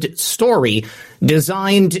contrived story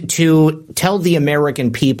designed to tell the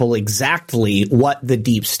American people exactly what the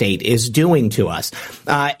deep state is doing to us.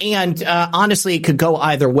 And honestly, it could go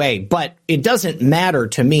either way, but it doesn't matter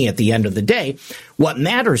to me at the end of the day. What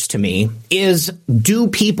matters to me is, do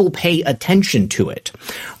people pay attention to it?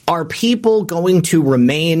 Are people going to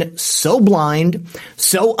remain so blind,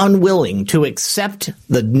 so unwilling to accept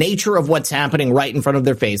the nature of what's happening right in front of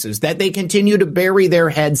their faces that they continue to bury their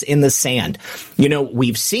heads in the sand? You know,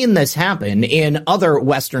 we've seen this happen in other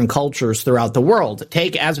Western cultures throughout the world.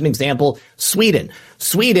 Take, as an example, Sweden.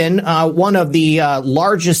 Sweden, one of the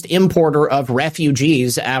largest importer of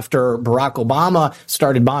refugees after Barack Obama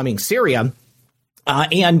started bombing Syria,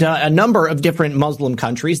 and a number of different Muslim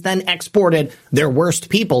countries then exported their worst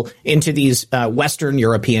people into these Western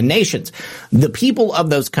European nations. The people of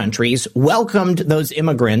those countries welcomed those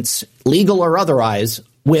immigrants, legal or otherwise,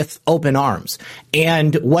 with open arms.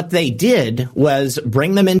 And what they did was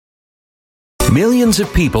bring them in. Millions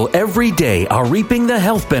of people every day are reaping the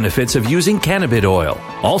health benefits of using cannabis oil,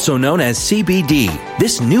 also known as CBD.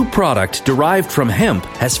 This new product derived from hemp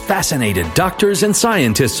has fascinated doctors and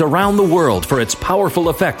scientists around the world for its powerful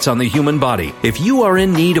effects on the human body. If you are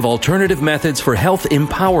in need of alternative methods for health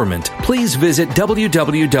empowerment, please visit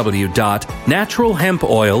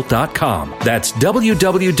www.naturalhempoil.com. That's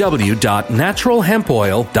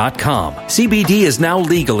www.naturalhempoil.com. CBD is now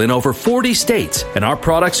legal in over 40 states, and our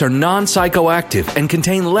products are non-psychoactive and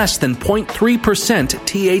contain less than 0.3%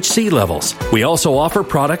 THC levels. We also offer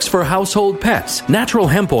products for household pets.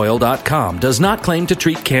 NaturalHempOil.com does not claim to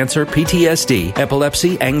treat cancer, PTSD,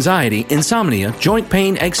 epilepsy, anxiety, insomnia, joint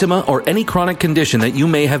pain, eczema, or any chronic condition that you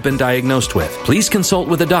may have been diagnosed with. Please consult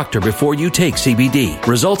with a doctor before you take CBD.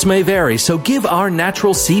 Results may vary, so give our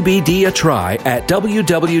natural CBD a try at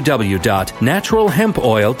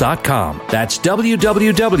www.naturalhempoil.com. That's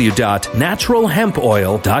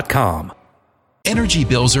www.naturalhempoil.com. Energy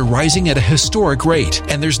bills are rising at a historic rate,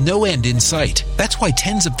 and there's no end in sight. That's why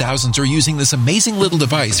tens of thousands are using this amazing little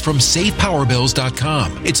device from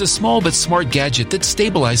SavePowerBills.com. It's a small but smart gadget that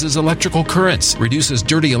stabilizes electrical currents, reduces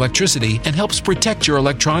dirty electricity, and helps protect your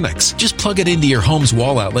electronics. Just plug it into your home's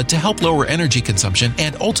wall outlet to help lower energy consumption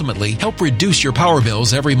and ultimately help reduce your power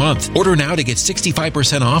bills every month. Order now to get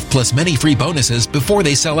 65% off plus many free bonuses before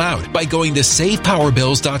they sell out by going to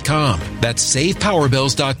SavePowerBills.com. That's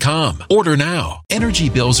SavePowerBills.com. Order now. Energy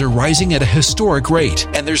bills are rising at a historic rate,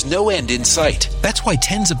 and there's no end in sight. That's why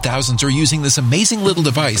tens of thousands are using this amazing little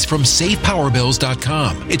device from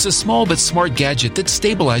SavePowerBills.com. It's a small but smart gadget that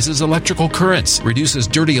stabilizes electrical currents, reduces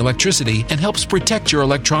dirty electricity, and helps protect your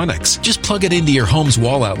electronics. Just plug it into your home's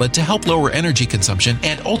wall outlet to help lower energy consumption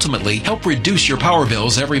and ultimately help reduce your power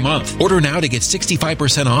bills every month. Order now to get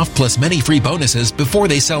 65% off plus many free bonuses before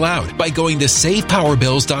they sell out by going to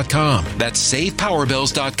SavePowerBills.com. That's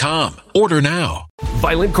SavePowerBills.com. Order now.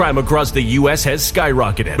 Violent crime across the U.S. has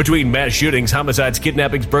skyrocketed. Between mass shootings, homicides,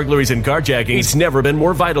 kidnappings, burglaries, and carjackings, it's never been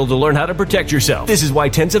more vital to learn how to protect yourself. This is why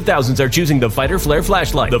tens of thousands are choosing the Fighter Flare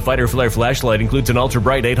flashlight. The Fighter Flare flashlight includes an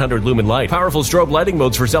ultra-bright 800 lumen light, powerful strobe lighting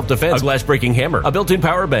modes for self-defense, a glass-breaking hammer, a built-in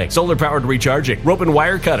power bank, solar-powered recharging, rope and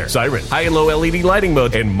wire cutter, siren, high and low LED lighting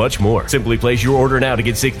mode, and much more. Simply place your order now to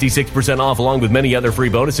get 66% off along with many other free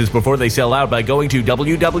bonuses before they sell out by going to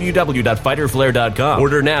www.fighterflare.com.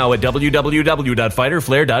 Order now at www.fighterflare.com.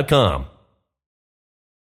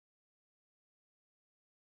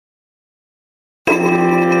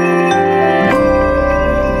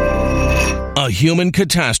 A human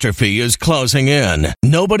catastrophe is closing in.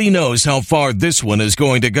 Nobody knows how far this one is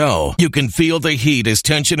going to go. You can feel the heat as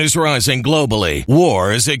tension is rising globally.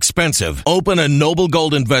 War is expensive. Open a Noble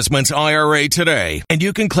Gold Investments IRA today, and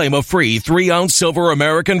you can claim a free 3-ounce silver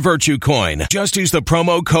American Virtue coin. Just use the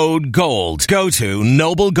promo code GOLD. Go to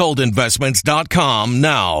noblegoldinvestments.com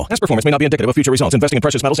now. Past performance may not be indicative of future results. Investing in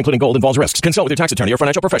precious metals, including gold, involves risks. Consult with your tax attorney or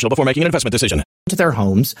financial professional before making an investment decision. To their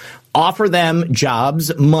homes, offer them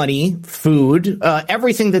jobs, money, food,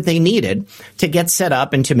 everything that they needed to get set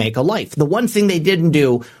up and to make a life. The one thing they didn't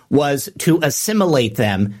do was to assimilate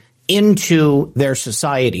them into their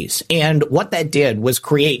societies. And what that did was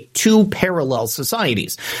create two parallel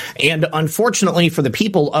societies. And unfortunately for the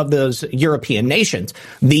people of those European nations,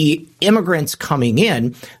 the immigrants coming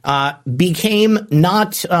in became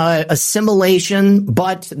not assimilation,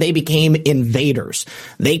 but they became invaders.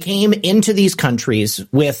 They came into these countries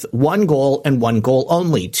with one goal and one goal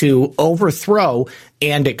only: to overthrow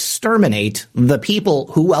and exterminate the people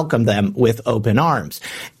who welcome them with open arms.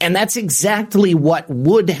 And that's exactly what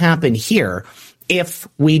would happen here if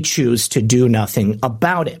we choose to do nothing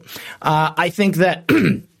about it. I think that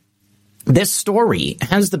this story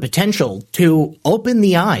has the potential to open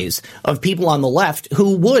the eyes of people on the left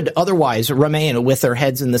who would otherwise remain with their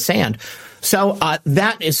heads in the sand. So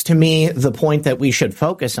that is, to me, the point that we should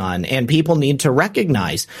focus on, and people need to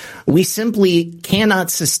recognize we simply cannot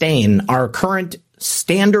sustain our current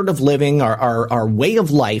standard of living, our way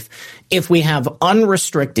of life, if we have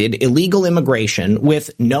unrestricted illegal immigration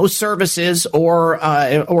with no services or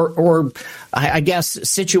I guess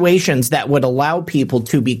situations that would allow people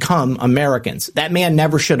to become Americans. That man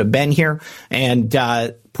never should have been here, and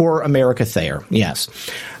poor America Thayer. Yes.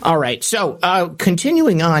 All right. So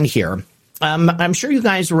continuing on here. I'm sure you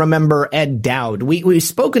guys remember Ed Dowd. We've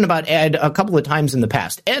spoken about Ed a couple of times in the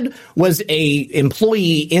past. Ed was a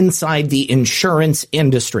employee inside the insurance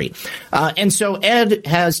industry. And so Ed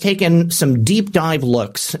has taken some deep dive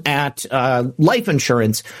looks at life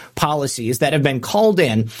insurance policies that have been called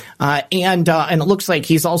in. And it looks like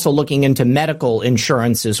he's also looking into medical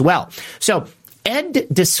insurance as well. So Ed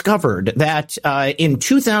discovered that in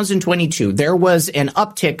 2022, there was an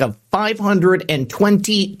uptick of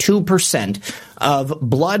 522% of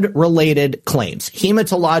blood-related claims,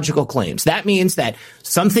 hematological claims. That means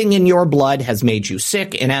something in your blood has made you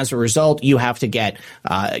sick, and as a result, you have to get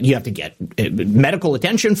medical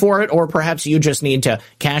attention for it, or perhaps you just need to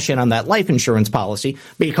cash in on that life insurance policy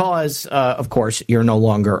because, of course, you're no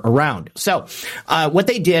longer around. So, what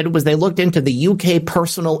they did was they looked into the UK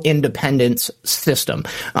Personal Independence System.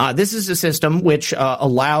 This is a system which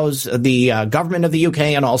allows the government of the UK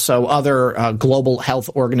and also other global health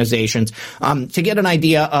organizations to get an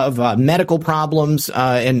idea of medical problems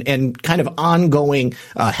and kind of ongoing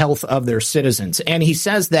health of their citizens. And he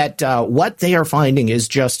says that what they are finding is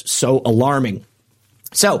just so alarming.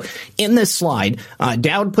 So in this slide,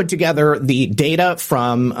 Dowd put together the data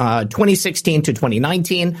from 2016 to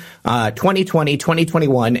 2019, 2020,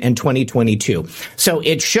 2021, and 2022. So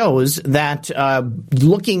it shows that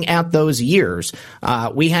looking at those years,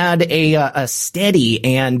 we had a steady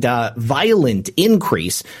and violent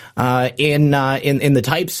increase in the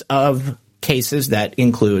types of cases that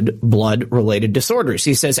include blood-related disorders.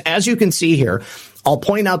 He says, as you can see here, I'll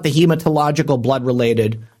point out the hematological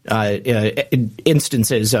blood-related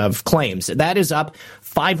instances of claims. That is up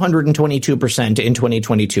 522% in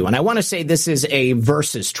 2022. And I want to say this is a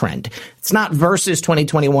versus trend. It's not versus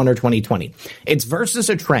 2021 or 2020. It's versus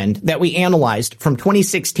a trend that we analyzed from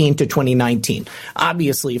 2016 to 2019.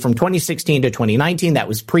 Obviously, from 2016 to 2019, that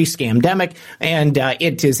was pre-scamdemic, and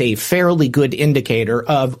it is a fairly good indicator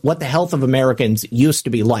of what the health of Americans used to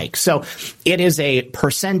be like. So it is a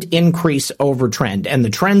percent increase over trend, and the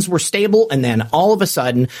trends were stable, and then all of a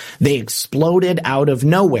sudden, they exploded out of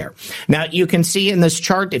nowhere. Now, you can see in this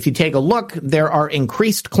chart, if you take a look, there are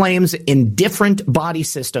increased claims in different body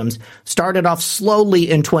systems, started off slowly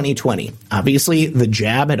in 2020. Obviously, the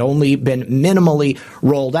jab had only been minimally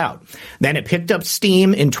rolled out. Then it picked up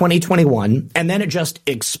steam in 2021, and then it just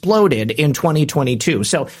exploded in 2022.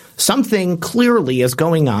 So something clearly is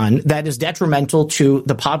going on that is detrimental to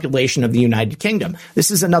the population of the United Kingdom. This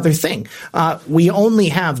is another thing. We only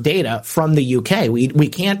have data from the UK. We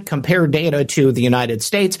can't compare data to the United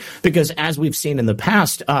States because, as we've seen in the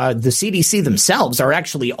past, the CDC themselves are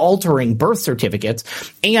actually altering birth certificates.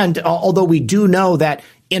 And although we do know that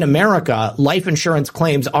in America, life insurance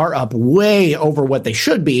claims are up way over what they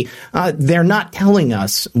should be, they're not telling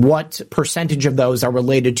us what percentage of those are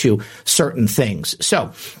related to certain things.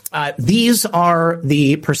 So these are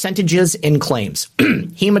the percentages in claims.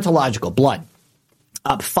 Hematological, blood,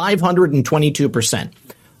 up 522%.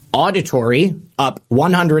 Auditory, up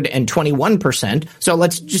 121%. So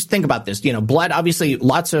let's just think about this. You know, blood, obviously,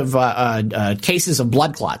 lots of cases of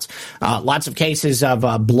blood clots, lots of cases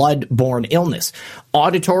of blood-borne illness.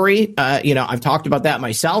 Auditory, I've talked about that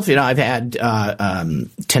myself. I've had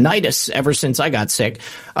tinnitus ever since I got sick.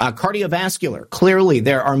 Cardiovascular, clearly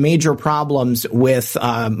there are major problems with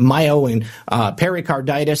myo and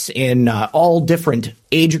pericarditis in all different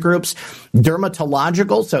age groups.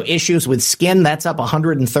 Dermatological, so issues with skin, that's up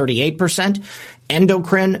 138%.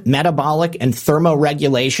 Endocrine, metabolic, and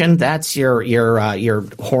thermoregulation, that's your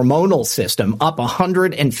hormonal system, up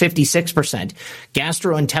 156%.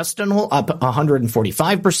 Gastrointestinal, up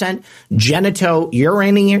 145%.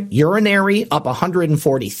 Genito-urinary, up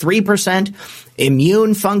 143%.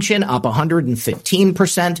 Immune function, up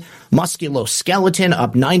 115%. Musculoskeleton,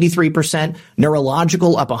 up 93%.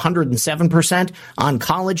 Neurological, up 107%.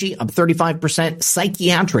 Oncology, up 35%.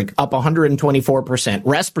 Psychiatric, up 124%.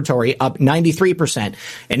 Respiratory, up 93%.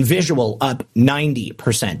 And visual, up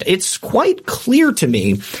 90%. It's quite clear to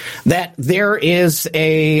me that there is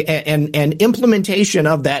an implementation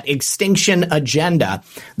of that extinction agenda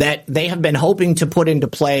that they have been hoping to put into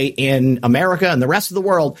play in America and the rest of the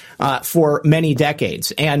world for many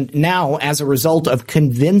decades. And now, as a result of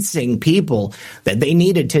convincing people that they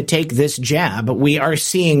needed to take this jab, we are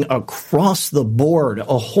seeing across the board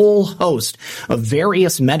a whole host of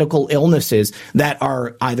various medical illnesses that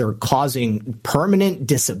are either causing permanent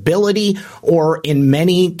disability or, in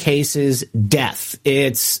many cases, death.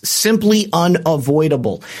 It's simply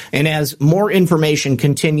unavoidable. And as more information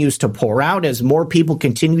continues to pour out, as more people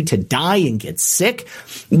continue to die and get sick,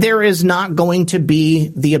 there is not going to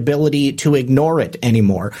be the ability to ignore it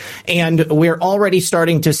anymore. And we're already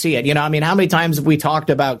starting to see it. How many times have we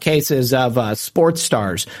talked about cases of sports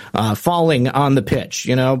stars falling on the pitch?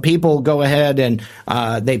 People go ahead and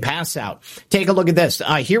they pass out. Take a look at this.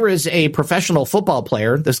 Here is a professional football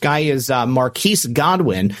player. This guy is Marquise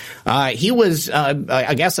Godwin. He was,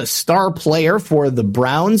 I guess, a star player for the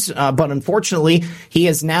Browns, but unfortunately, he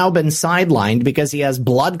has now been sidelined because he has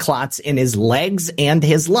blood clots in his legs and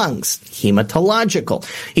his lungs. Hematological.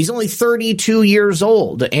 He's only 32 years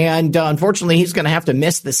old, and unfortunately, he's going to have to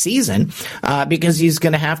miss the season because he's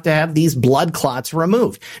going to have these blood clots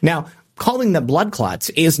removed. Now, calling them blood clots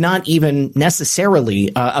is not even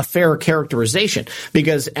necessarily a fair characterization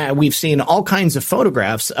because we've seen all kinds of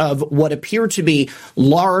photographs of what appear to be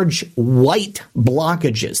large white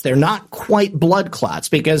blockages. They're not quite blood clots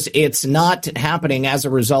because it's not happening as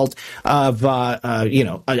a result of,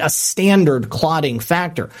 a standard clotting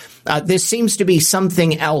factor. This seems to be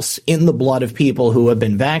something else in the blood of people who have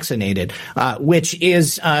been vaccinated, which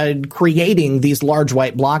is creating these large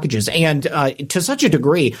white blockages, and to such a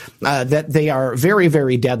degree that they are very,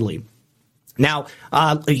 very deadly. Now,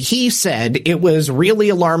 he said it was really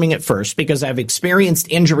alarming at first because I've experienced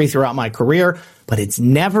injury throughout my career, but it's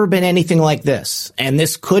never been anything like this. And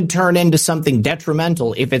this could turn into something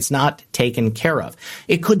detrimental if it's not taken care of.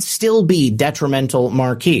 It could still be detrimental,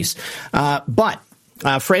 Marquise. But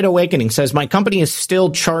Freight Awakening says, my company is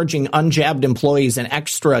still charging unjabbed employees an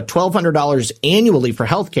extra $1,200 annually for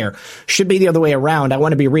healthcare. Should be the other way around. I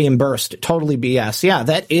want to be reimbursed. Totally BS. Yeah,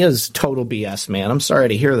 that is total BS, man. I'm sorry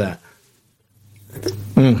to hear that.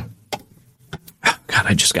 God,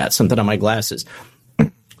 I just got something on my glasses.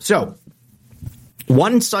 So,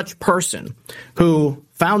 one such person who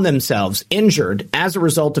found themselves injured as a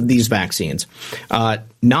result of these vaccines,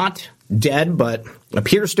 not dead, but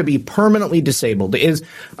appears to be permanently disabled, is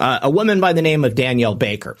a woman by the name of Danielle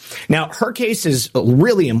Baker. Now, her case is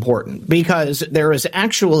really important because there is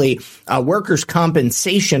actually a workers'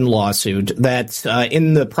 compensation lawsuit that's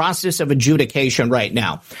in the process of adjudication right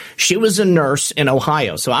now. She was a nurse in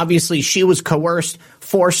Ohio, so obviously she was coerced,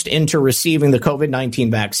 forced into receiving the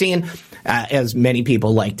COVID-19 vaccine. As many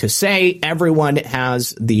people like to say, everyone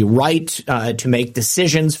has the right to make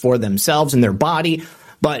decisions for themselves and their body,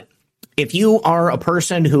 but if you are a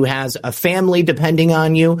person who has a family depending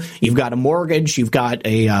on you, you've got a mortgage, you've got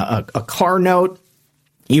a car note,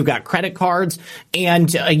 you've got credit cards,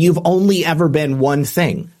 and you've only ever been one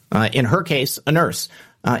thing, in her case, a nurse.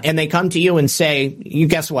 And they come to you and say, you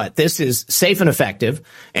guess what? This is safe and effective.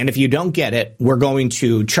 And if you don't get it, we're going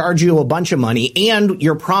to charge you a bunch of money and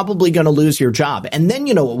you're probably going to lose your job. And then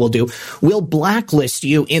you know what we'll do? We'll blacklist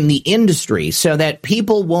you in the industry so that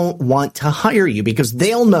people won't want to hire you because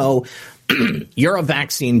they'll know you're a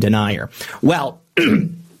vaccine denier. Well,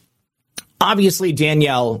 obviously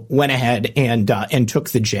Danielle went ahead and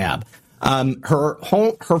took the jab. Her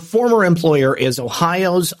former employer is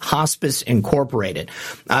Ohio's Hospice Incorporated.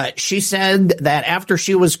 She said that after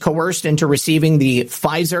she was coerced into receiving the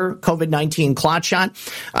Pfizer COVID-19 clot shot,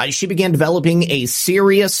 she began developing a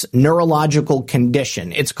serious neurological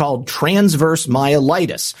condition. It's called transverse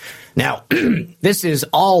myelitis. Now, this is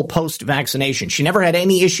all post-vaccination. She never had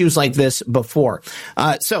any issues like this before.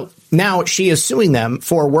 So now she is suing them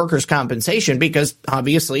for workers' compensation because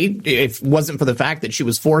obviously if it wasn't for the fact that she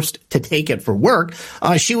was forced to take it for work,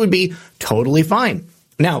 she would be totally fine.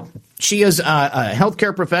 Now, she is a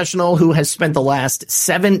healthcare professional who has spent the last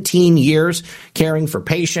 17 years caring for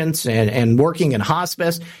patients and working in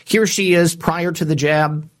hospice. Here she is prior to the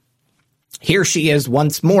jab. Here she is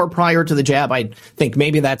once more prior to the jab. I think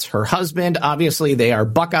maybe that's her husband. Obviously, they are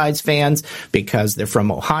Buckeyes fans because they're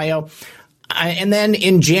from Ohio. And then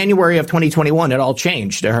in January of 2021, it all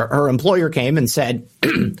changed. Her employer came and said,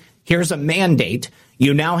 here's a mandate.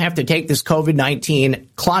 You now have to take this COVID-19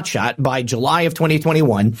 clot shot by July of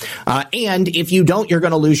 2021. And if you don't, you're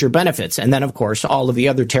going to lose your benefits. And then, of course, all of the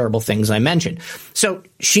other terrible things I mentioned. So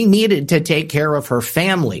she needed to take care of her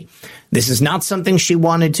family. This is not something she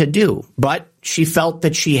wanted to do, but she felt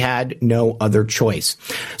that she had no other choice.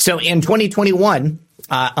 So in 2021,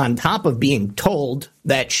 on top of being told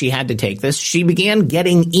that she had to take this, she began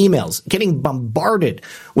getting emails, getting bombarded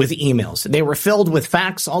with emails. They were filled with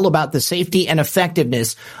facts all about the safety and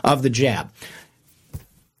effectiveness of the jab.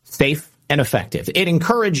 Safe and effective. They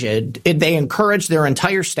encouraged their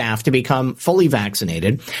entire staff to become fully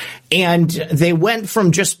vaccinated. And they went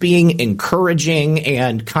from just being encouraging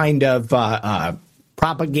and kind of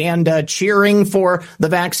propaganda cheering for the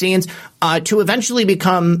vaccines to eventually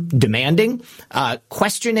become demanding,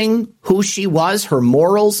 questioning who she was, her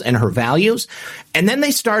morals and her values. And then they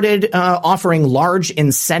started offering large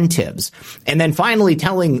incentives and then finally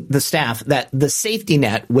telling the staff that the safety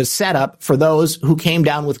net was set up for those who came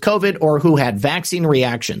down with COVID or who had vaccine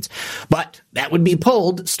reactions. But that would be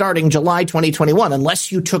pulled starting July 2021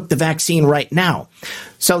 unless you took the vaccine right now.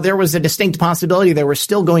 So there was a distinct possibility they were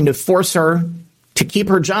still going to force her to keep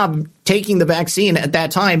her job taking the vaccine at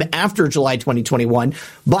that time after July 2021,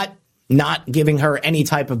 but not giving her any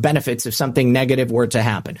type of benefits if something negative were to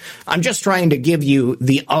happen. I'm just trying to give you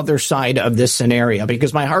the other side of this scenario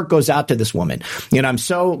because my heart goes out to this woman. You know, I'm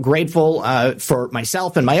so grateful for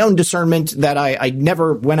myself and my own discernment that I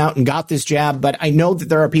never went out and got this jab, but I know that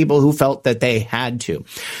there are people who felt that they had to.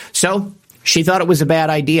 So she thought it was a bad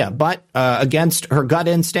idea, but against her gut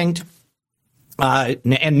instinct,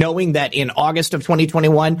 and knowing that in August of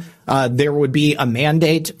 2021, there would be a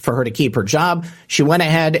mandate for her to keep her job, she went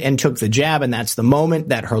ahead and took the jab, and that's the moment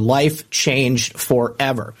that her life changed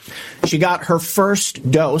forever. She got her first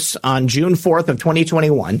dose on June 4th of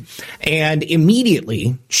 2021, and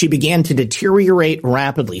immediately she began to deteriorate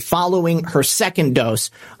rapidly following her second dose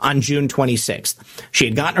on June 26th. She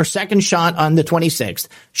had gotten her second shot on the 26th.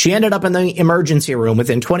 She ended up in the emergency room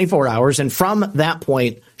within 24 hours, and from that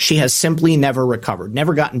point, she has simply never recovered,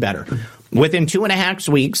 never gotten better. Within 2.5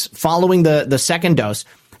 weeks following the second dose,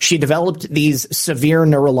 she developed these severe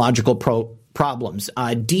neurological problems,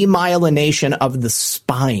 demyelination of the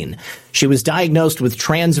spine. She was diagnosed with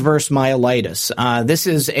transverse myelitis. This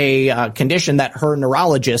is a condition that her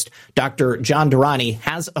neurologist, Dr. John Durrani,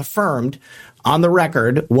 has affirmed on the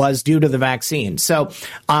record was due to the vaccine. So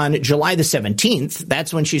on July the 17th,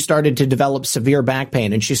 that's when she started to develop severe back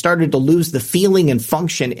pain, and she started to lose the feeling and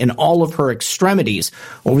function in all of her extremities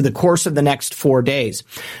over the course of the next 4 days.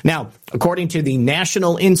 Now, according to the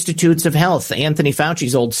National Institutes of Health, Anthony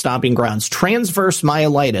Fauci's old stomping grounds, transverse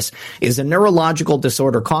myelitis is a neurological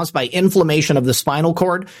disorder caused by inflammation of the spinal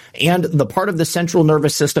cord and the part of the central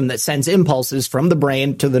nervous system that sends impulses from the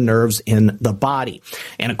brain to the nerves in the body.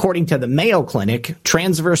 And according to the Mayo Clinic,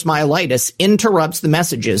 transverse myelitis interrupts the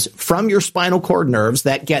messages from your spinal cord nerves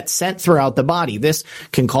that get sent throughout the body. This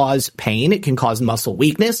can cause pain, it can cause muscle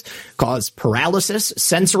weakness, cause paralysis,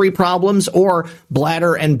 sensory problems, or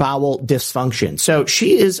bladder and bowel dysfunction. So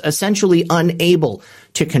she is essentially unable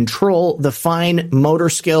to control the fine motor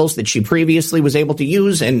skills that she previously was able to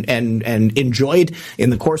use and enjoyed in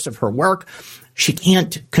the course of her work. She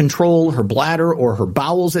can't control her bladder or her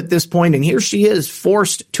bowels at this point, and here she is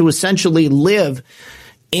forced to essentially live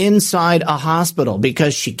inside a hospital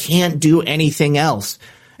because she can't do anything else.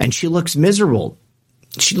 And she looks miserable.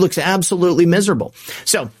 She looks absolutely miserable.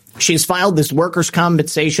 So she's filed this workers'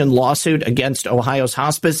 compensation lawsuit against Ohio's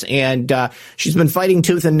hospice, and she's been fighting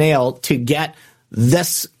tooth and nail to get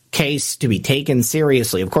this case to be taken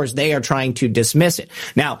seriously. Of course, they are trying to dismiss it.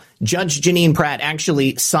 Now, Judge Janine Pratt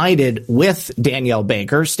actually sided with Danielle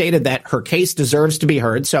Baker, stated that her case deserves to be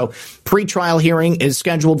heard. So pretrial hearing is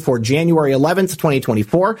scheduled for January 11th,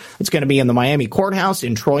 2024. It's going to be in the Miami courthouse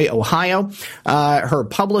in Troy, Ohio. Her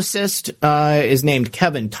publicist is named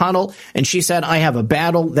Kevin Tunnell, and she said, "I have a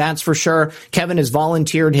battle, that's for sure. Kevin has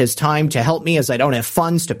volunteered his time to help me as I don't have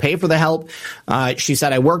funds to pay for the help." She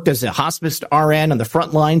said, "I worked as a hospice RN on the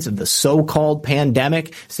front lines of the so-called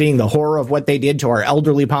pandemic. Seeing the horror of what they did to our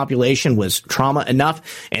elderly population was trauma enough.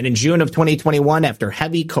 And in June of 2021, after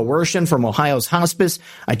heavy coercion from Ohio's hospice,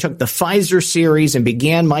 I took the Pfizer series and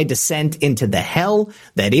began my descent into the hell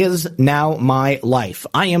that is now my life.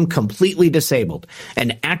 I am completely disabled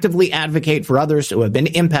and actively advocate for others who have been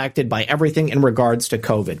impacted by everything in regards to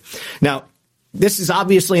COVID." Now, this is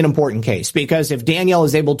obviously an important case because if Danielle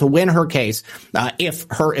is able to win her case, if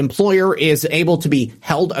her employer is able to be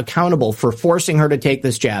held accountable for forcing her to take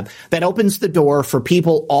this jab, that opens the door for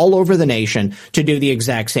people all over the nation to do the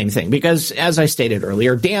exact same thing. Because as I stated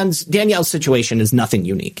earlier, Danielle's situation is nothing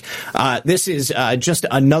unique. This is just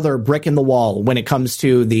another brick in the wall when it comes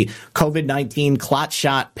to the COVID-19 clot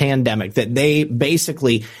shot pandemic that they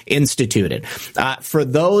basically instituted. For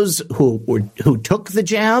those who took the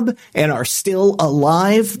jab and are still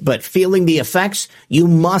alive but feeling the effects, you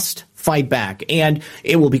must fight back. And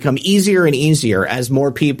it will become easier and easier as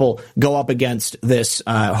more people go up against this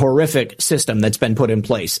horrific system that's been put in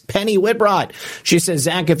place. Penny Whitbrod, she says,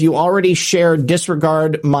 "Zach, if you already shared,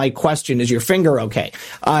 disregard my question. Is your finger okay?"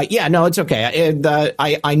 Yeah, no, it's okay.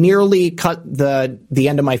 I nearly cut the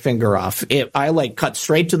end of my finger off. I cut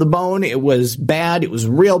straight to the bone. It was bad. It was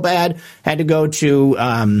real bad. Had to go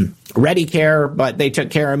to Ready Care, but they took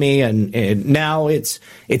care of me, and now it's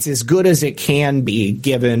as good as it can be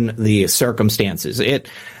given the circumstances. If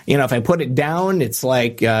I put it down, it's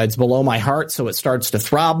it's below my heart, so it starts to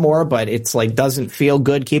throb more, but it's doesn't feel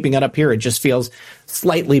good keeping it up here. It just feels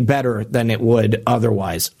slightly better than it would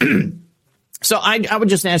otherwise. So I would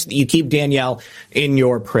just ask that you keep Danielle in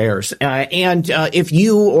your prayers. And if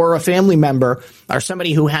you or a family member are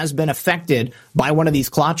somebody who has been affected by one of these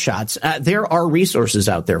clot shots, there are resources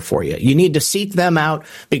out there for you. You need to seek them out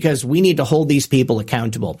because we need to hold these people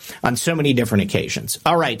accountable on so many different occasions.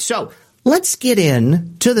 All right, so let's get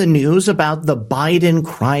into the news about the Biden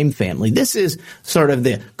crime family. This is sort of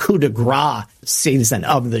the coup de grace season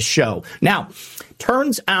of the show. Now,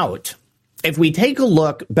 turns out if we take a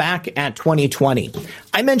look back at 2020,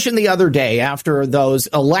 I mentioned the other day after those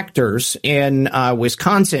electors in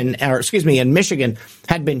in Michigan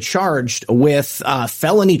had been charged with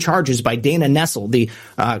felony charges by Dana Nessel, the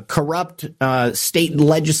corrupt state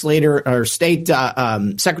legislator or state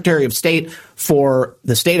secretary of state for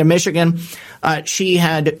the state of Michigan. She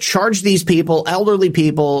had charged these people, elderly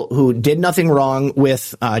people who did nothing wrong,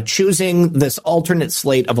 with choosing this alternate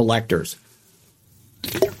slate of electors.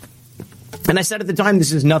 And I said at the time,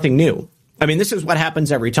 this is nothing new. I mean, this is what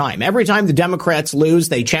happens every time. Every time the Democrats lose,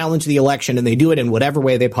 they challenge the election, and they do it in whatever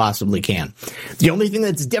way they possibly can. The only thing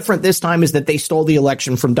that's different this time is that they stole the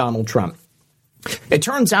election from Donald Trump. It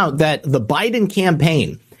turns out that the Biden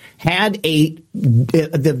campaign had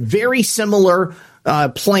the very similar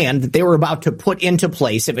plan that they were about to put into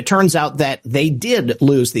place if it turns out that they did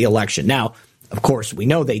lose the election. Now, of course, we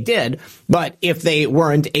know they did, but if they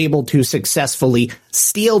weren't able to successfully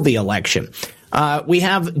steal the election. We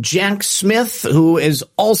have Jack Smith, who is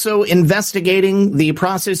also investigating the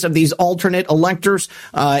process of these alternate electors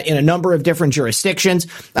in a number of different jurisdictions.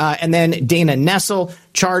 And then Dana Nessel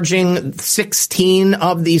charging 16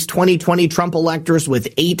 of these 2020 Trump electors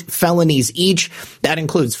with 8 felonies each. That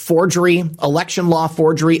includes forgery, election law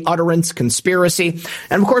forgery, utterance, conspiracy.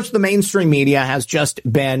 And of course, the mainstream media has just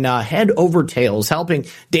been head over tails helping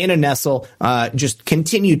Dana Nessel just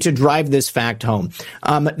continue to drive this fact home.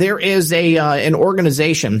 There is an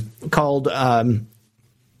organization called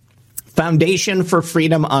Foundation for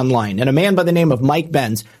Freedom Online, and a man by the name of Mike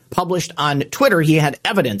Benz published on Twitter he had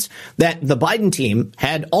evidence that the Biden team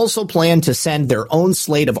had also planned to send their own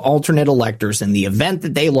slate of alternate electors in the event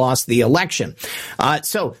that they lost the election.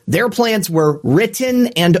 So their plans were written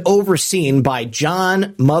and overseen by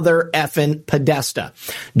John Mother Effin Podesta.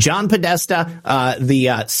 John Podesta,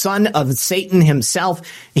 the son of Satan himself,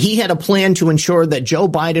 he had a plan to ensure that Joe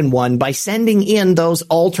Biden won by sending in those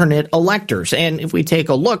alternate electors. And if we take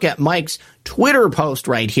a look at Mike's Twitter post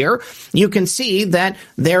right here, you can see that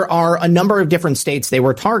there are a number of different states they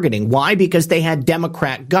were targeting. Why? Because they had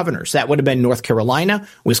Democrat governors. That would have been North Carolina,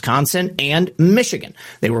 Wisconsin, and Michigan.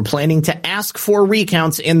 They were planning to ask for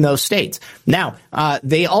recounts in those states. Now,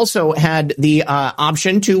 they also had the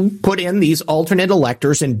option to put in these alternate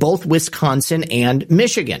electors in both Wisconsin and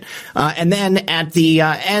Michigan. And then at the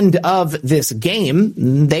end of this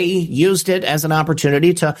game, they used it as an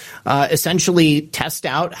opportunity to essentially test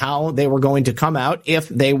out how they were going to come out if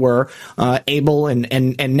they were able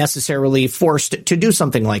and necessarily forced to do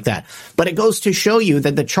something like that. But it goes to show you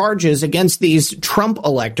that the charges against these Trump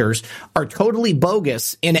electors are totally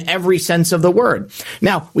bogus in every sense of the word.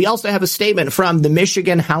 Now, we also have a statement from the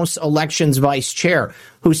Michigan House Elections Vice Chair,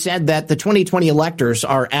 who said that the 2020 electors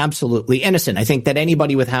are absolutely innocent. I think that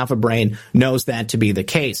anybody with half a brain knows that to be the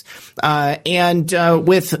case. And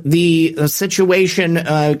with the situation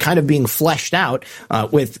kind of being fleshed out,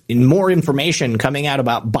 with more information coming out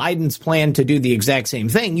about Biden's plan to do the exact same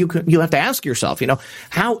thing, you have to ask yourself,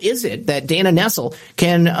 how is it that Dana Nessel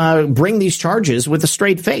can bring these charges with a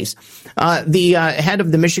straight face? The head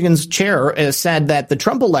of the Michigan's chair said that the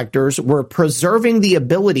Trump electors were preserving the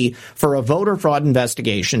ability for a voter fraud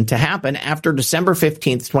investigation to happen after December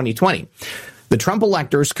 15th, 2020. The Trump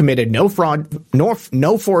electors committed no fraud,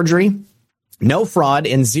 no forgery, no fraud,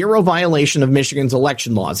 and zero violation of Michigan's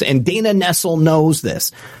election laws. And Dana Nessel knows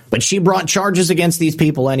this, but she brought charges against these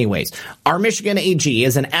people anyways. Our Michigan AG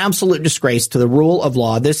is an absolute disgrace to the rule of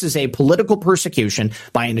law. This is a political persecution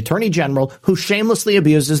by an attorney general who shamelessly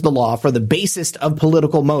abuses the law for the basest of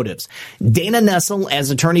political motives. Dana Nessel,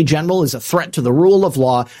 as attorney general, is a threat to the rule of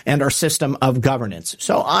law and our system of governance.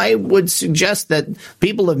 So I would suggest that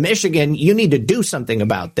people of Michigan, you need to do something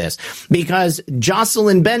about this, because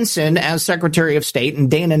Jocelyn Benson, as Secretary of State,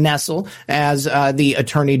 and Dana Nessel as the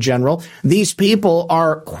Attorney General, these people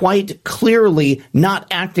are quite clearly not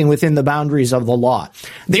acting within the boundaries of the law.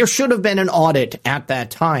 There should have been an audit at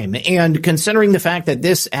that time. And considering the fact that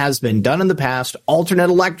this has been done in the past, alternate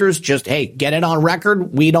electors just, hey, get it on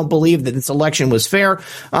record. We don't believe that this election was fair.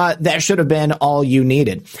 That should have been all you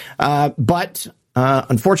needed. But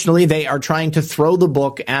unfortunately, they are trying to throw the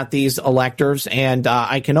book at these electors, and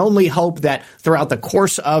I can only hope that throughout the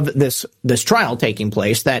course of this trial taking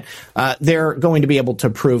place that they're going to be able to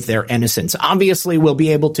prove their innocence. Obviously, we'll be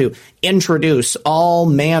able to introduce all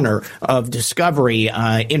manner of discovery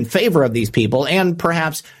in favor of these people, and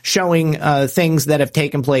perhaps showing things that have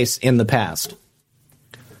taken place in the past.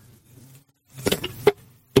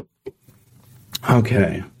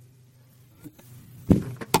 Okay.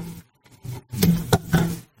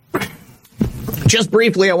 Just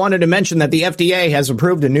briefly, I wanted to mention that the FDA has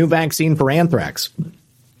approved a new vaccine for anthrax.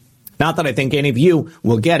 Not that I think any of you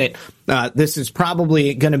will get it. This is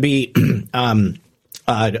probably going to be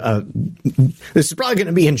this is probably going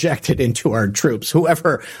to be injected into our troops,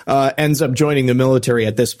 whoever ends up joining the military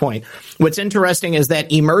at this point. What's interesting is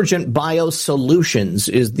that Emergent Biosolutions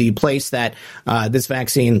is the place that this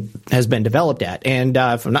vaccine has been developed at. And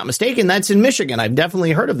if I'm not mistaken, that's in Michigan. I've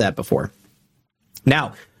definitely heard of that before.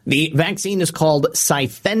 Now, the vaccine is called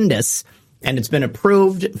Cyfendus, and it's been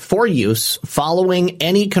approved for use following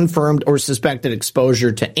any confirmed or suspected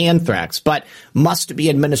exposure to anthrax, but must be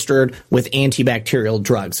administered with antibacterial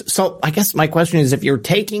drugs. So I guess my question is, if you're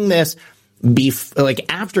taking this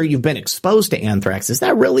after you've been exposed to anthrax, is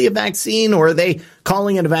that really a vaccine, or are they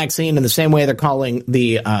calling it a vaccine in the same way they're calling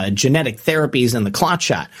the genetic therapies and the clot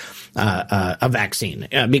shot a vaccine?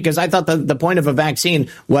 Because I thought the point of a vaccine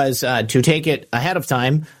was to take it ahead of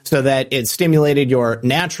time so that it stimulated your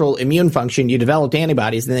natural immune function. You developed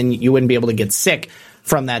antibodies, and then you wouldn't be able to get sick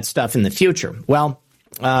from that stuff in the future. Well,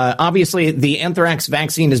 obviously, the anthrax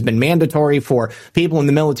vaccine has been mandatory for people in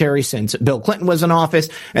the military since Bill Clinton was in office.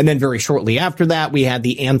 And then very shortly after that, we had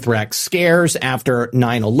the anthrax scares after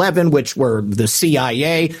 9/11, which were the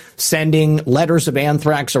CIA sending letters of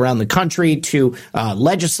anthrax around the country to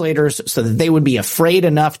legislators so that they would be afraid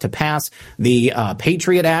enough to pass the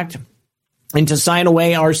Patriot Act and to sign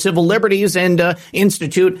away our civil liberties and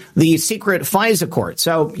institute the secret FISA court.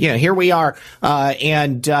 So, here we are.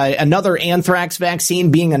 And another anthrax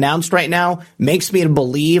vaccine being announced right now makes me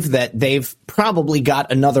believe that they've probably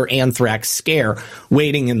got another anthrax scare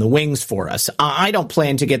waiting in the wings for us. I don't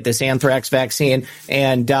plan to get this anthrax vaccine,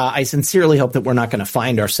 and I sincerely hope that we're not going to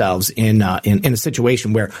find ourselves in a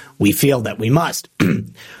situation where we feel that we must.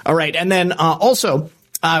 All right. And then also,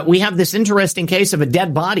 we have this interesting case of a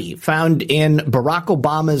dead body found in Barack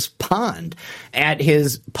Obama's pond at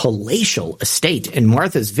his palatial estate in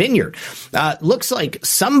Martha's Vineyard. Looks like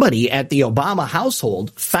somebody at the Obama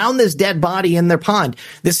household found this dead body in their pond.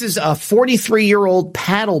 This is a 43-year-old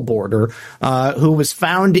paddleboarder who was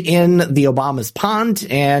found in the Obama's pond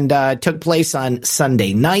and took place on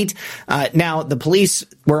Sunday night. Now, the police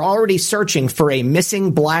were already searching for a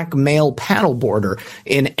missing black male paddleboarder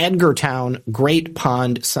in Edgartown, Great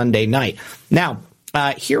Pond, Sunday night. Now,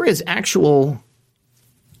 here is actual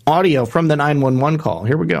audio from the 911 call.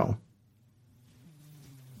 Here we go.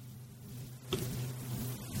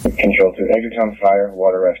 Control to Edgartown Fire,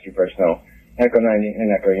 Water Rescue Personnel, Echo 90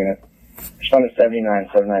 and Echo Unit. Respond to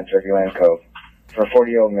 7979 Turkey Land Cove for a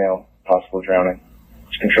 40-year-old male, possible drowning.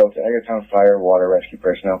 Control to Edgartown Fire, Water Rescue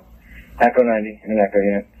Personnel, Echo 90 and Echo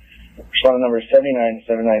Unit. Respond to number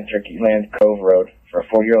 7979 Turkey Land Cove Road for a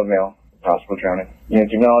 40-year-old male, possible drowning.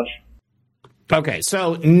 Units acknowledge. Okay,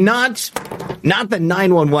 so not the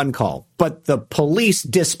 911 call, but the police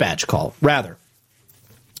dispatch call, rather.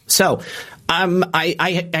 So,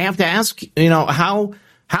 I have to ask,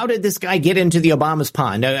 how did this guy get into the Obama's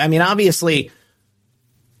pond? I mean, obviously,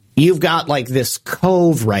 you've got like this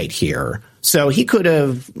cove right here. So he could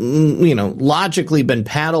have, logically been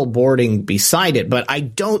paddle boarding beside it, but I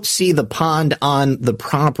don't see the pond on the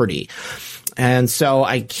property. And so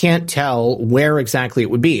I can't tell where exactly it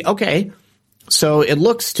would be. Okay, so it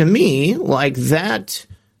looks to me like that's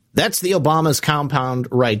the Obama's compound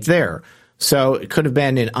right there. So it could have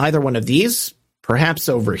been in either one of these, perhaps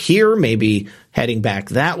over here, maybe heading back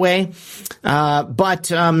that way.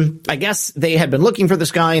 But I guess they had been looking for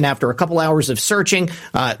this guy, and after a couple hours of searching,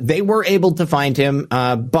 they were able to find him,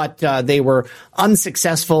 but they were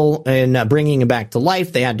unsuccessful in bringing him back to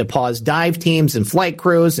life. They had to pause dive teams and flight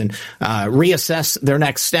crews and reassess their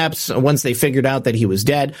next steps once they figured out that he was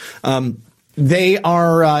dead. They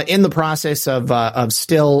are in the process of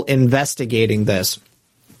still investigating this.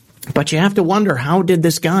 But you have to wonder, how did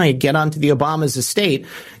this guy get onto the Obama's estate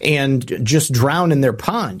and just drown in their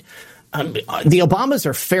pond? The Obamas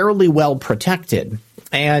are fairly well protected,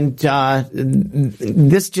 and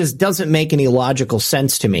this just doesn't make any logical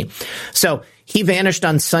sense to me. So he vanished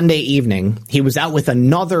on Sunday evening. He was out with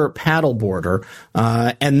another paddleboarder,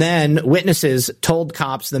 and then witnesses told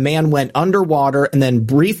cops the man went underwater and then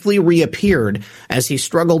briefly reappeared as he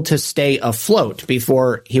struggled to stay afloat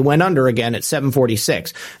before he went under again at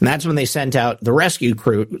 7:46. And that's when they sent out the rescue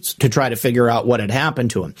crews to try to figure out what had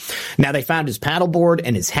happened to him. Now, they found his paddleboard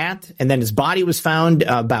and his hat, and then his body was found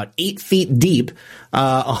about 8 feet deep,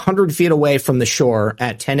 100 feet away from the shore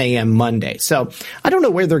at 10 a.m. Monday. So I don't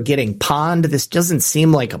know where they're getting pond. This doesn't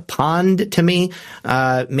seem like a pond to me.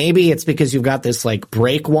 Maybe it's because you've got this like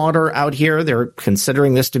breakwater out here. They're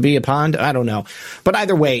considering this to be a pond. I don't know. But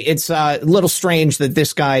either way, it's a little strange that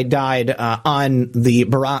this guy died on the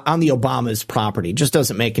Obama's property. Just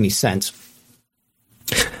doesn't make any sense.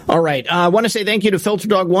 All right. I want to say thank you to Filter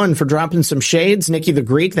Dog 1 for dropping some shades. Nikki the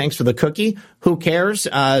Greek, thanks for the cookie. Who cares?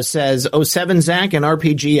 Says 07 Zach and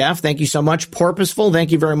RPGF. Thank you so much. Porpoiseful,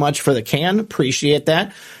 thank you very much for the can. Appreciate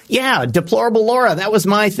that. Yeah, Deplorable Laura, that was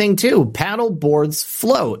my thing too. Paddle boards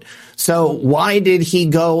float. So why did he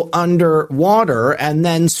go underwater and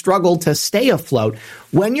then struggle to stay afloat?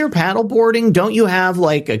 When you're paddleboarding, don't you have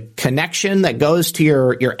like a connection that goes to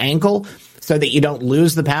your ankle so that you don't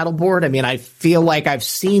lose the paddleboard? I mean, I feel like I've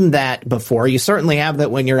seen that before. You certainly have that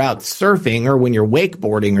when you're out surfing or when you're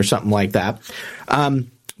wakeboarding or something like that.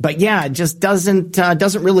 But yeah, it just doesn't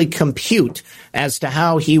really compute as to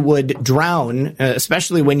how he would drown,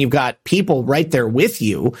 especially when you've got people right there with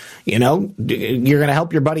you. You know, you're going to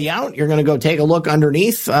help your buddy out. You're going to go take a look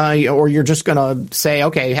underneath, or you're just going to say,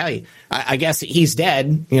 okay, hey, I guess he's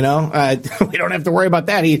dead. You know, we don't have to worry about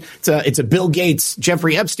that. It's a Bill Gates,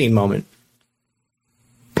 Jeffrey Epstein moment.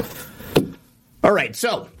 All right,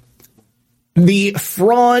 so the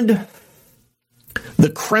fraud, the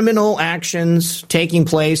criminal actions taking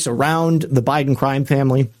place around the Biden crime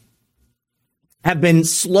family have been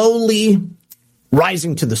slowly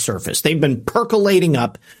rising to the surface. They've been percolating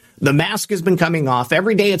up. The mask has been coming off.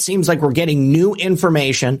 Every day it seems like we're getting new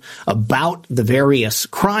information about the various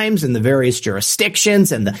crimes in the various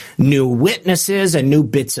jurisdictions and the new witnesses and new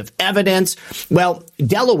bits of evidence. Well,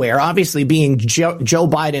 Delaware, obviously being Joe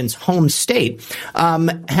Biden's home state,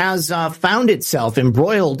 has found itself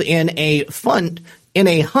embroiled in a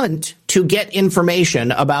hunt to get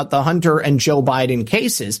information about the Hunter and Joe Biden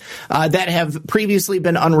cases that have previously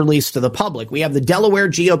been unreleased to the public. We have the Delaware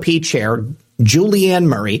GOP chair, Julianne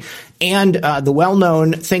Murray, and the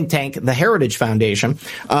well-known think tank, the Heritage Foundation.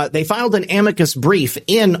 They filed an amicus brief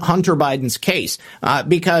in Hunter Biden's case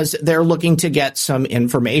because they're looking to get some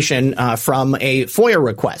information from a FOIA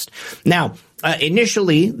request. Now,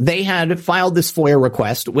 initially, they had filed this FOIA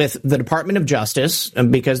request with the Department of Justice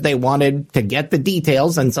because they wanted to get the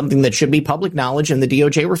details on something that should be public knowledge, and the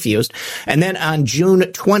DOJ refused. And then on June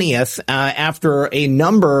 20th, after a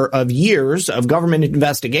number of years of government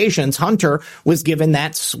investigations, Hunter was given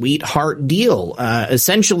that sweetheart deal.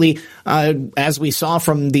 Essentially, as we saw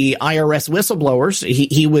from the IRS whistleblowers,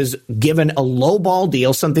 he was given a lowball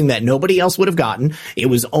deal, something that nobody else would have gotten. It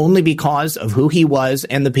was only because of who he was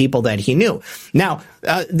and the people that he knew. Now,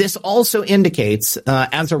 this also indicates,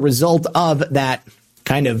 as a result of that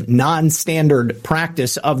kind of non-standard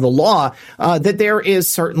practice of the law, that there is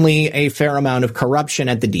certainly a fair amount of corruption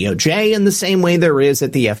at the DOJ in the same way there is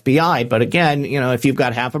at the FBI. But again, you know, if you've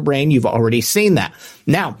got half a brain, you've already seen that.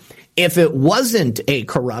 Now, if it wasn't a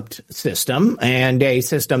corrupt system and a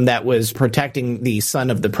system that was protecting the son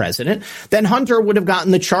of the president, then Hunter would have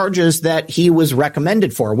gotten the charges that he was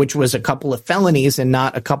recommended for, which was a couple of felonies and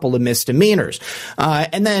not a couple of misdemeanors.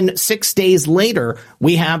 And then 6 days later,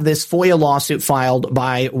 we have this FOIA lawsuit filed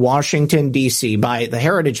by Washington, D.C., by the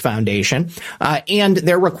Heritage Foundation, and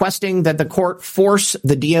they're requesting that the court force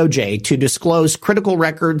the DOJ to disclose critical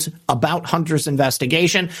records about Hunter's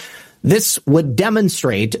investigation. This would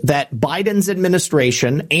demonstrate that Biden's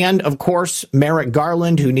administration and, of course, Merrick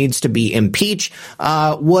Garland, who needs to be impeached,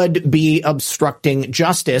 would be obstructing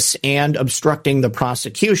justice and obstructing the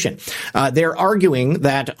prosecution. They're arguing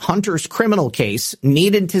that Hunter's criminal case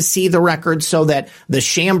needed to see the records so that the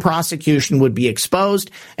sham prosecution would be exposed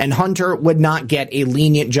and Hunter would not get a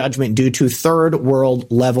lenient judgment due to third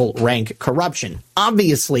world level rank corruption.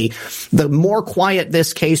 Obviously, the more quiet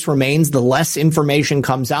this case remains, the less information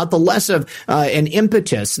comes out, the less of an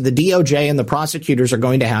impetus the DOJ and the prosecutors are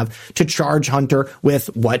going to have to charge Hunter with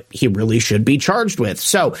what he really should be charged with.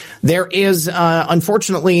 So there is,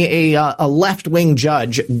 unfortunately, a left-wing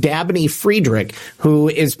judge, Dabney Friedrich, who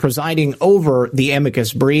is presiding over the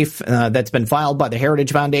amicus brief that's been filed by the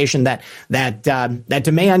Heritage Foundation. That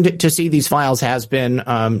demand to see these files has been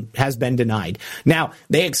denied. Now,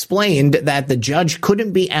 they explained that the judge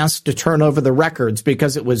couldn't be asked to turn over the records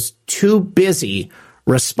because it was too busy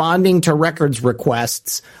responding to records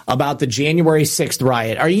requests about the January 6th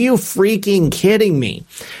riot. Are you freaking kidding me?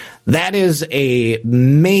 That is a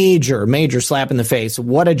major, major slap in the face.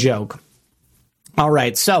 What a joke. All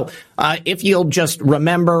right. So if you'll just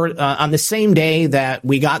remember, on the same day that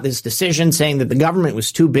we got this decision saying that the government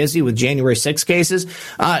was too busy with January 6 cases,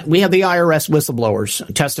 we have the IRS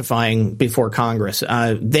whistleblowers testifying before Congress.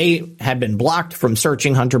 They had been blocked from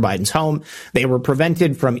searching Hunter Biden's home. They were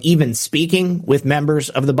prevented from even speaking with members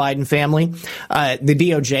of the Biden family. The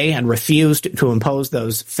DOJ had refused to impose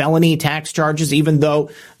those felony tax charges, even though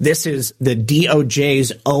this is the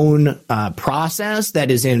DOJ's own process that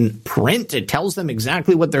is in print. It tells them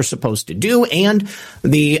exactly what they're supposed supposed to do, and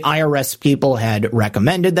the IRS people had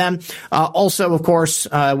recommended them. Also, of course,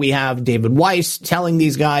 we have David Weiss telling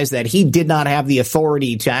these guys that he did not have the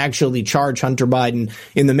authority to actually charge Hunter Biden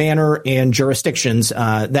in the manner and jurisdictions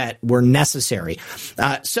that were necessary.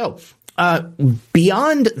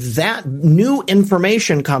 Beyond that new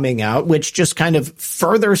information coming out, which just kind of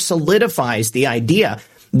further solidifies the idea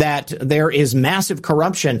that there is massive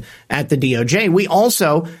corruption at the DOJ, we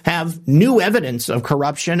also have new evidence of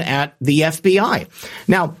corruption at the FBI.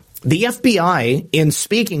 Now, the FBI, in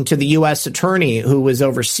speaking to the U.S. attorney who was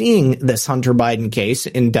overseeing this Hunter Biden case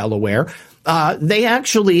in Delaware, they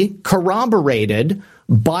actually corroborated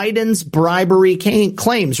Biden's bribery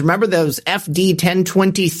claims. Remember those FD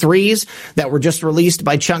 1023s that were just released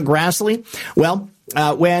by Chuck Grassley? Well,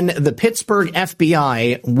 when the Pittsburgh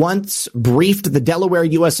FBI once briefed the Delaware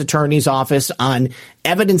U.S. Attorney's Office on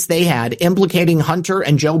evidence they had implicating Hunter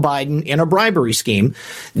and Joe Biden in a bribery scheme,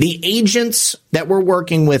 the agents that were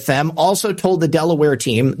working with them also told the Delaware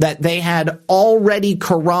team that they had already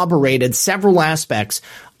corroborated several aspects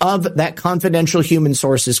of that confidential human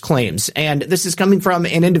sources claims. And this is coming from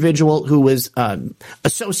an individual who was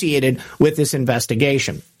associated with this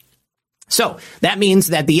investigation. So that means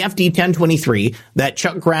that the FD 1023 that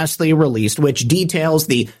Chuck Grassley released, which details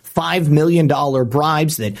the $5 million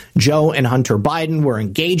bribes that Joe and Hunter Biden were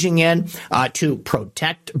engaging in to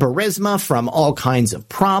protect Burisma from all kinds of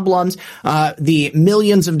problems, the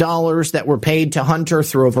millions of dollars that were paid to Hunter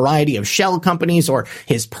through a variety of shell companies or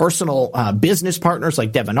his personal business partners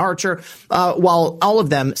like Devon Archer, while all of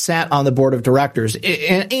them sat on the board of directors.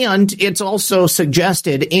 And it's also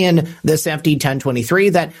suggested in this FD 1023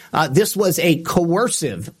 that this was a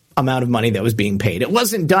coercive amount of money that was being paid. It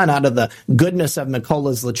wasn't done out of the goodness of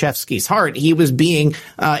Mykola Zlochevsky's heart. He was being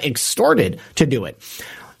extorted to do it.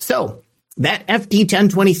 So that FD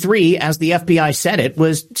 1023, as the FBI said it,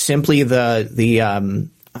 was simply the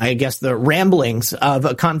ramblings of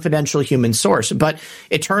a confidential human source. But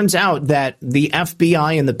it turns out that the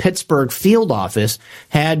FBI and the Pittsburgh field office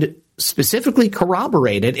had specifically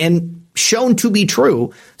corroborated and shown to be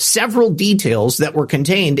true several details that were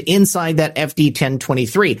contained inside that FD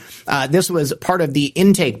 1023. This was part of the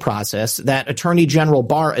intake process that Attorney General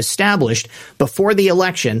Barr established before the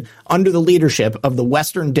election under the leadership of the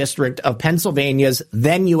Western District of Pennsylvania's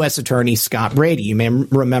then U.S. Attorney Scott Brady. You may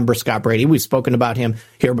remember Scott Brady. We've spoken about him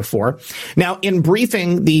here before. Now, in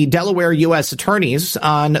briefing the Delaware U.S. attorneys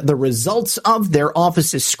on the results of their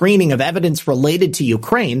office's screening of evidence related to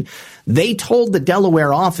Ukraine, they told the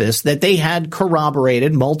Delaware office that they had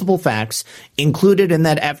corroborated multiple facts included in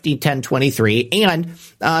that FD 1023, and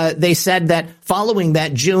they said that following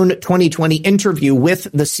that June 2020 interview with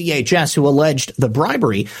the CHS who alleged the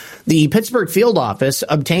bribery, the Pittsburgh field office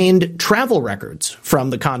obtained travel records from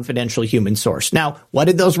the confidential human source. Now, what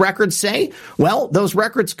did those records say? Well, those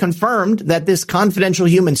records confirmed that this confidential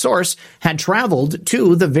human source had traveled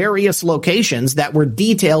to the various locations that were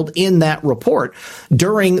detailed in that report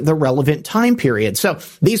during the relevant time period. So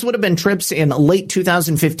these would have been trips in late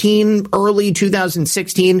 2015, early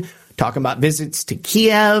 2016, talking about visits to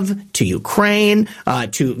Kiev, to Ukraine,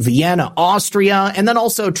 to Vienna, Austria, and then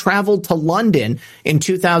also traveled to London in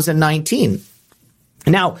 2019.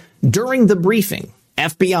 Now, during the briefing,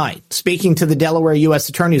 FBI, speaking to the Delaware U.S.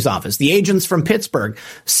 Attorney's Office, the agents from Pittsburgh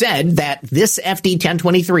said that this FD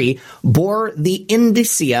 1023 bore the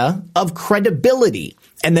indicia of credibility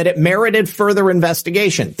and that it merited further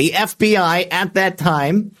investigation. The FBI at that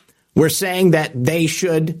time were saying that they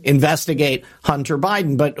should investigate Hunter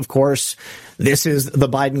Biden. But of course, this is the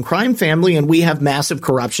Biden crime family, and we have massive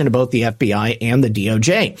corruption at both the FBI and the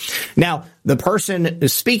DOJ. Now, the person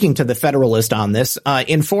speaking to the Federalist on this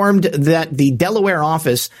informed that the Delaware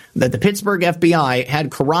office, that the Pittsburgh FBI had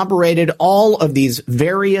corroborated all of these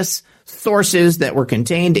various sources that were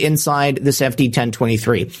contained inside this FD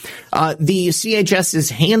 1023. The CHS's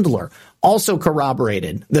handler also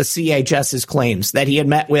corroborated the CHS's claims that he had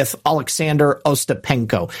met with Alexander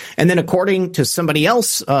Ostapenko. And then according to somebody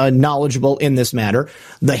else knowledgeable in this matter,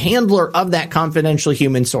 the handler of that confidential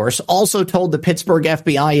human source also told the Pittsburgh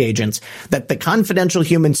FBI agents that the confidential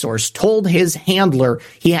human source told his handler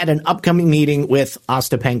he had an upcoming meeting with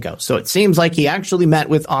Ostapenko. So it seems like he actually met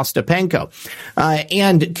with Ostapenko.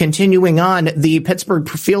 And continuing on, the Pittsburgh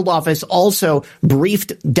field office also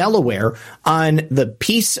briefed Delaware on the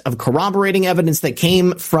piece of corroborating evidence that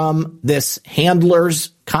came from this handler's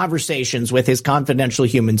conversations with his confidential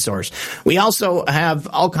human source. We also have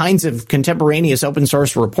all kinds of contemporaneous open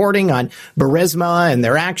source reporting on Burisma and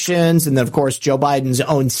their actions, and then, of course, Joe Biden's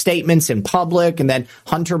own statements in public, and then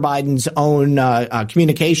Hunter Biden's own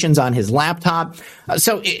communications on his laptop.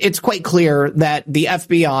 So it's quite clear that the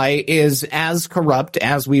FBI is as corrupt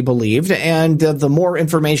as we believed, and the more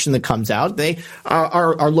information that comes out, they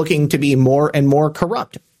are looking to be more and more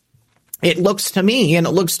corrupt. It looks to me, and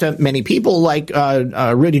it looks to many people like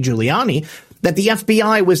Rudy Giuliani, that the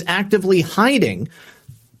FBI was actively hiding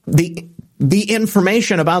the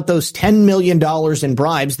information about those $10 million in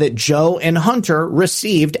bribes that Joe and Hunter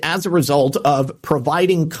received as a result of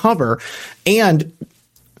providing cover and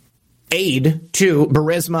aid to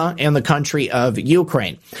Burisma and the country of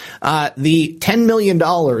Ukraine. The $10 million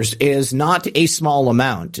is not a small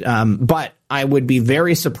amount, but I would be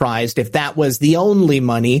very surprised if that was the only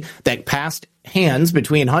money that passed hands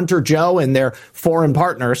between Hunter, Joe, and their foreign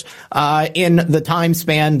partners in the time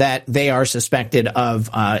span that they are suspected of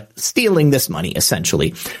stealing this money,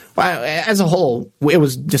 essentially. As a whole, it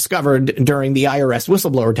was discovered during the IRS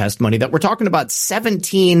whistleblower testimony that we're talking about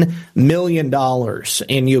 $17 million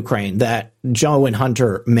in Ukraine that Joe and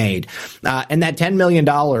Hunter made. And that $10 million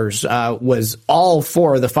was all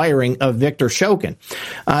for the firing of Viktor Shokin.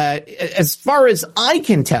 As far as I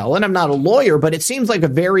can tell, and I'm not a lawyer, but it seems like a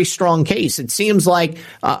very strong case. It seems like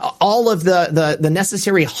all of the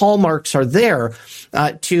necessary hallmarks are there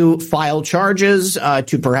to file charges,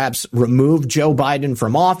 to perhaps remove Joe Biden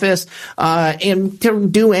from office, and to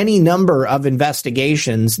do any number of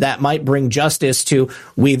investigations that might bring justice to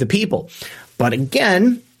we the people. But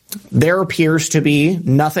again, there appears to be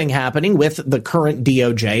nothing happening with the current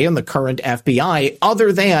DOJ and the current FBI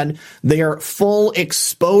other than their full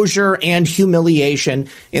exposure and humiliation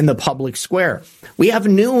in the public square. We have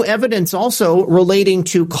new evidence also relating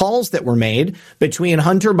to calls that were made between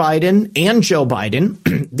Hunter Biden and Joe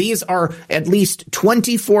Biden. These are at least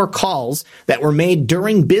 24 calls that were made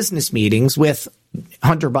during business meetings with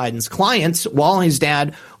Hunter Biden's clients while his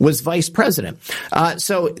dad was vice president.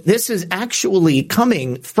 So this is actually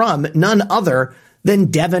coming from none other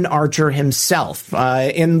than Devon Archer himself.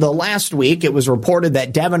 In the last week, it was reported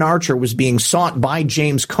that Devon Archer was being sought by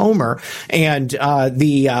James Comer and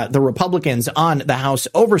the Republicans on the House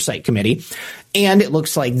Oversight Committee. And it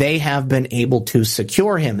looks like they have been able to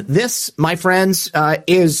secure him. This, my friends,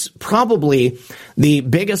 is probably the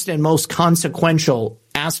biggest and most consequential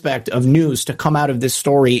aspect of news to come out of this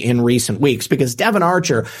story in recent weeks, because Devon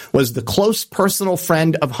Archer was the close personal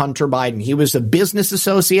friend of Hunter Biden. He was a business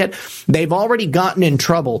associate. They've already gotten in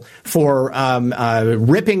trouble for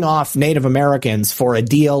ripping off Native Americans for a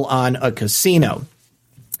deal on a casino.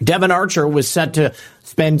 Devon Archer was set to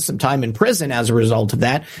spend some time in prison as a result of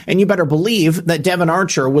that. And you better believe that Devon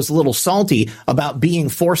Archer was a little salty about being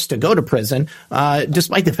forced to go to prison,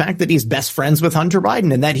 despite the fact that he's best friends with Hunter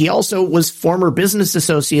Biden and that he also was former business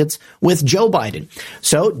associates with Joe Biden.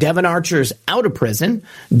 So Devon Archer's out of prison.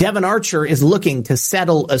 Devon Archer is looking to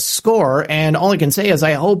settle a score. And all I can say is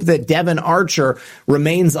I hope that Devon Archer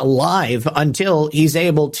remains alive until he's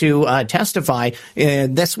able to testify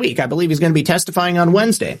this week. I believe he's going to be testifying on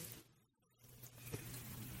Wednesday.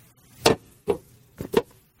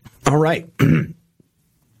 All right.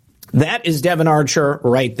 That is Devon Archer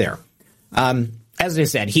right there. As I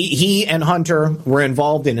said, he and Hunter were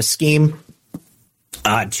involved in a scheme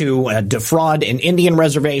to defraud an Indian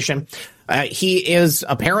reservation. He is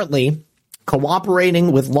apparently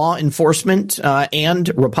cooperating with law enforcement and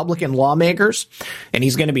Republican lawmakers, and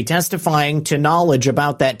he's going to be testifying to knowledge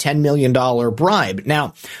about that $10 million bribe.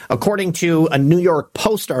 Now, according to a New York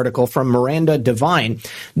Post article from Miranda Devine,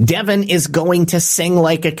 Devon is going to sing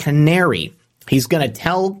like a canary. He's going to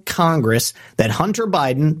tell Congress that Hunter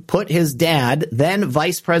Biden put his dad, then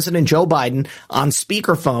Vice President Joe Biden, on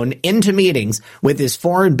speakerphone into meetings with his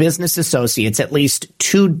foreign business associates at least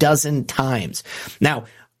 24 times. Now,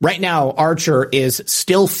 right now, Archer is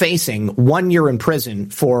still facing 1 year in prison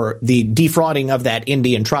for the defrauding of that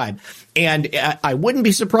Indian tribe. And I wouldn't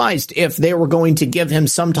be surprised if they were going to give him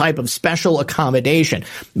some type of special accommodation.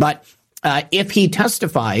 But if he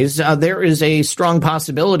testifies, there is a strong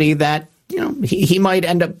possibility that he might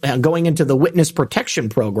end up going into the witness protection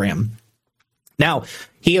program. Now,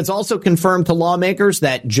 he has also confirmed to lawmakers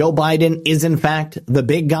that Joe Biden is, in fact, the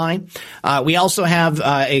big guy. We also have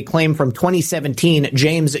a claim from 2017,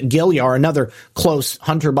 James Gilliar, another close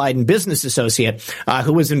Hunter Biden business associate,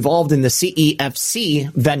 who was involved in the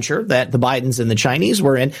CEFC venture that the Bidens and the Chinese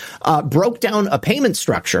were in, broke down a payment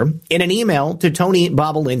structure in an email to Tony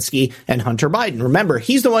Bobulinski and Hunter Biden. Remember,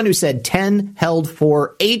 he's the one who said 10 held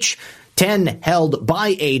for H, 10 held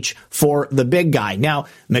by H for the big guy. Now,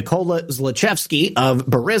 Mykola Zlochevsky of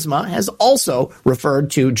Burisma has also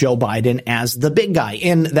referred to Joe Biden as the big guy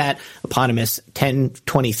in that eponymous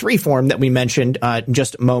 1023 form that we mentioned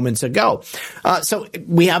just moments ago. So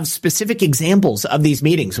we have specific examples of these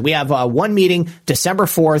meetings. We have one meeting December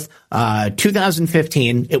 4th,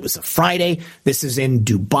 2015. It was a Friday. This is in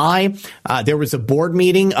Dubai. There was a board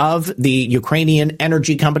meeting of the Ukrainian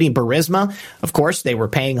energy company Burisma. Of course, they were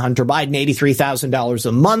paying Hunter Biden $83,000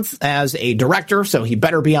 a month as a director, so he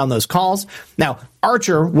better be on those calls. Now,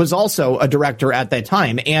 Archer was also a director at that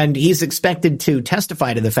time, and he's expected to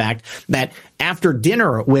testify to the fact that after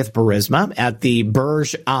dinner with Burisma at the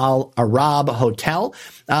Burj Al Arab Hotel,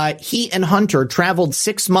 he and Hunter traveled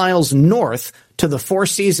 6 miles north to the Four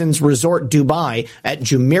Seasons Resort Dubai at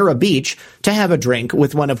Jumeirah Beach to have a drink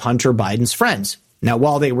with one of Hunter Biden's friends. Now,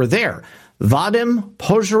 while they were there, Vadim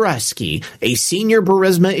Požareski, a senior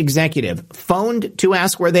Burisma executive, phoned to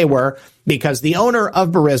ask where they were because the owner of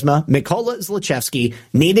Burisma, Mykola Zlochevsky,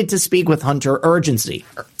 needed to speak with Hunter urgently.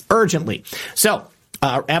 So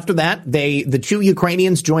after that, the two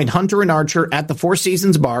Ukrainians joined Hunter and Archer at the Four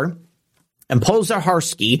Seasons bar, and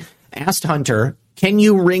Požareski asked Hunter, "Can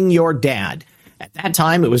you ring your dad?" At that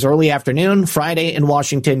time, it was early afternoon, Friday in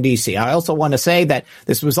Washington, D.C. I also want to say that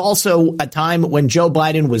this was also a time when Joe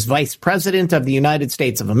Biden was vice president of the United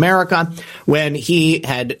States of America, when he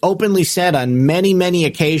had openly said on many, many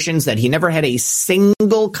occasions that he never had a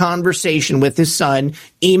single conversation with his son,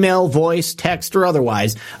 email, voice, text, or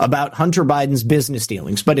otherwise, about Hunter Biden's business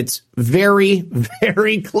dealings. But it's very,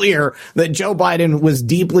 very clear that Joe Biden was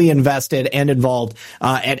deeply invested and involved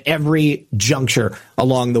at every juncture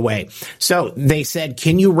along the way. So they said,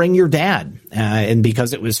 "Can you ring your dad?" And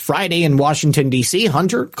because it was Friday in Washington, D.C.,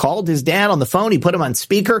 Hunter called his dad on the phone. He put him on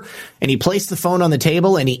speaker, and he placed the phone on the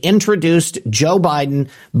table, and he introduced Joe Biden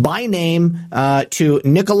by name to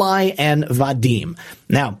Nikolai and Vadim.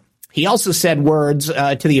 Now, he also said words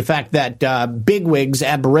to the effect that bigwigs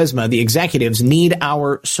at Burisma, the executives, need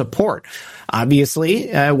our support. Obviously,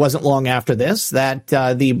 it wasn't long after this that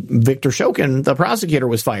the Victor Shokin, the prosecutor,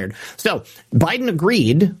 was fired. So Biden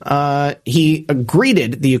agreed. He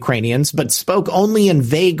greeted the Ukrainians, but spoke only in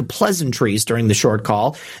vague pleasantries during the short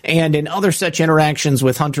call. And in other such interactions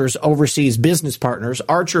with Hunter's overseas business partners,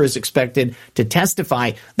 Archer is expected to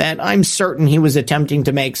testify that I'm certain he was attempting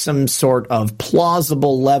to make some sort of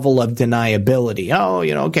plausible level of deniability. Oh,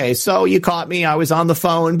 okay, so you caught me. I was on the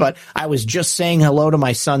phone, but I was just saying hello to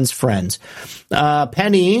my son's friends.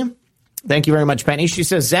 Penny, thank you very much, Penny. She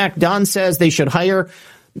says, Zach, Don says they should hire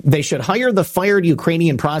the fired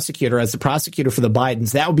Ukrainian prosecutor as the prosecutor for the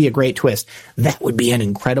Bidens. That would be a great twist. That would be an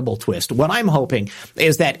incredible twist. What I'm hoping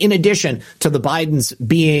is that in addition to the Bidens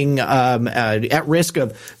being at risk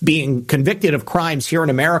of being convicted of crimes here in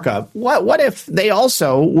America, what if they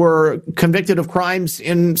also were convicted of crimes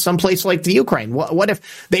in some place like the Ukraine? What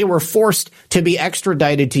if they were forced to be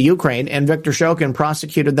extradited to Ukraine and Victor Shokin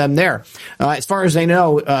prosecuted them there? As far as I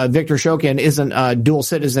know, Victor Shokin isn't a dual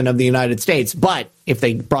citizen of the United States, but if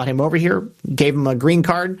they brought him over here, gave him a green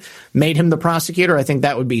card, made him the prosecutor, I think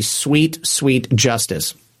that would be sweet, sweet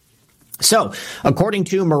justice. So, according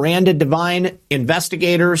to Miranda Devine,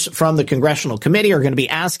 investigators from the Congressional Committee are going to be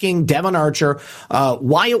asking Devon Archer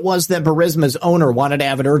why it was that Burisma's owner wanted to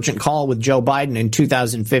have an urgent call with Joe Biden in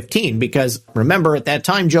 2015. Because remember, at that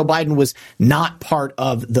time, Joe Biden was not part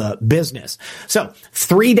of the business. So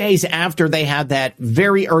 3 days after they had that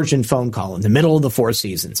very urgent phone call in the middle of the Four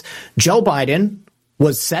Seasons, Joe Biden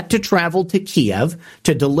was set to travel to Kiev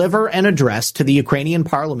to deliver an address to the Ukrainian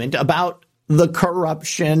parliament about the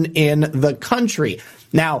corruption in the country.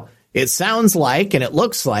 Now, it sounds like, and it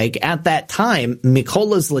looks like, at that time,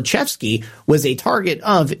 Mykola Zlochevsky was a target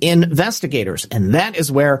of investigators. And that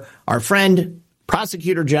is where our friend,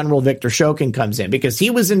 Prosecutor General Victor Shokin, comes in, because he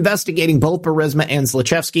was investigating both Burisma and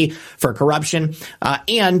Zlochevsky for corruption.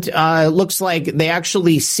 And looks like they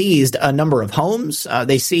actually seized a number of homes.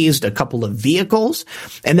 They seized a couple of vehicles.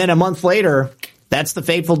 And then a month later, that's the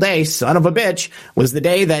fateful day, son of a bitch, was the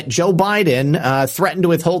day that Joe Biden threatened to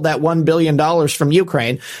withhold that $1 billion from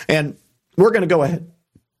Ukraine. And we're going to go ahead.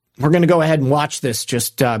 We're going to go ahead and watch this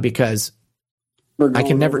just because I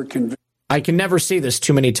can never see this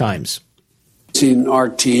too many times. Our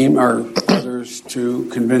team, or others, to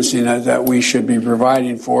convincing us that we should be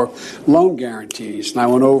providing for loan guarantees. And I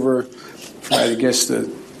went over for, I guess, the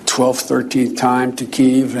 12th, 13th time to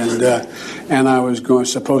Kyiv, and I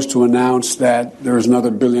was supposed to announce that there was another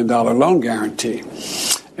 $1 billion loan guarantee.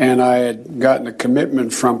 And I had gotten a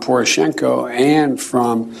commitment from Poroshenko and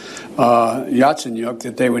from Yatsenyuk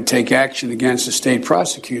that they would take action against the state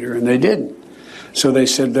prosecutor, and they didn't. So they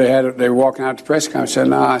said they were walking out to the press conference. I said,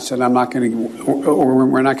 no, I said, we're not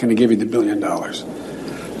going to give you the $1 billion.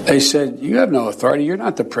 They said, you have no authority. You're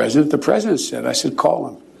not the president. The president said. I said, call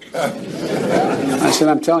him. I said,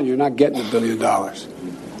 I'm telling you, you're not getting the $1 billion.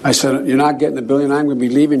 I said, you're not getting the $1 billion. I'm going to be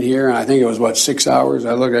leaving here. And I think it was, 6 hours?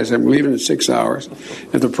 I looked, I said, I'm leaving in 6 hours.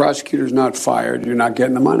 If the prosecutor's not fired, you're not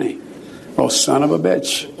getting the money. Oh, son of a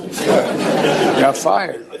bitch. Got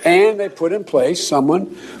fired. And they put in place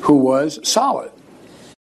someone who was solid.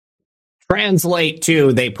 Translate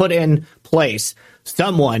to, they put in place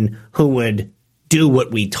someone who would do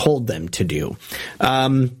what we told them to do.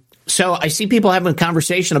 So I see people having a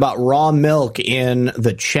conversation about raw milk in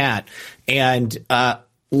the chat. And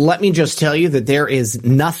let me just tell you that there is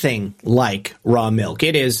nothing like raw milk.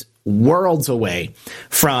 It is worlds away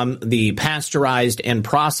from the pasteurized and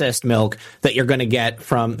processed milk that you're going to get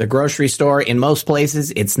from the grocery store. In most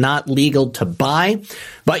places, it's not legal to buy,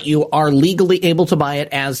 but you are legally able to buy it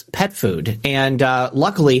as pet food. And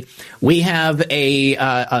luckily, we have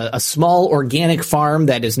a small organic farm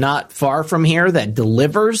that is not far from here that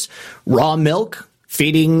delivers raw milk,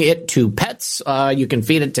 feeding it to pets. You can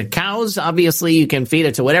feed it to cows. Obviously, you can feed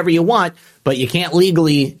it to whatever you want, but you can't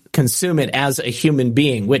legally consume it as a human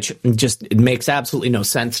being, which just it makes absolutely no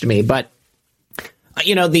sense to me. But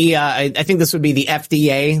I think this would be the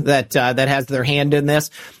FDA that has their hand in this.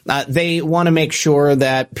 They want to make sure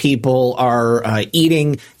that people are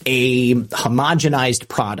eating a homogenized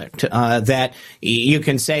product, that you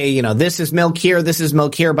can say, this is milk here,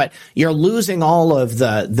 but you're losing all of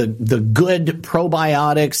the good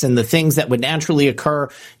probiotics and the things that would naturally occur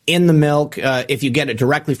in the milk if you get it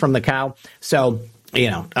directly from the cow. So,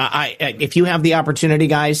 if you have the opportunity,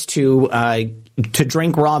 guys, to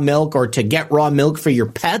drink raw milk or to get raw milk for your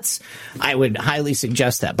pets, I would highly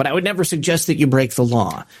suggest that. But I would never suggest that you break the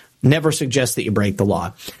law. Never suggest that you break the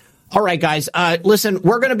law. All right, guys, listen,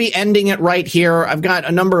 we're going to be ending it right here. I've got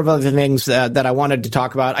a number of other things that I wanted to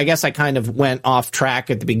talk about. I guess I kind of went off track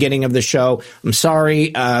at the beginning of the show. I'm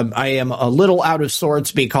sorry. I am a little out of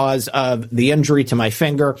sorts because of the injury to my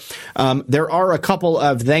finger. There are a couple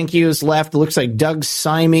of thank yous left. It looks like Doug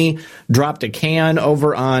Simey dropped a can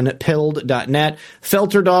over on pilled.net.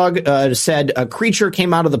 Felter Dog said a creature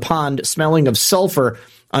came out of the pond smelling of sulfur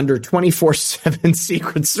under 24/7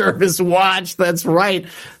 Secret Service watch. That's right.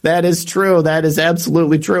 That is true. That is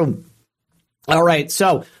absolutely true. All right.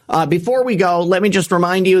 So before we go, let me just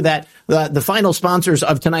remind you that the final sponsors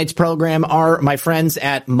of tonight's program are my friends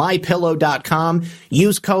at MyPillow.com.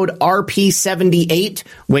 Use code RP78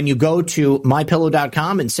 when you go to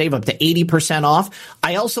MyPillow.com and save up to 80% off.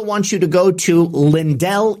 I also want you to go to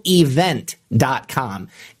LindellEvent.com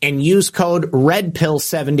and use code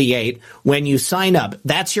RedPill78 when you sign up.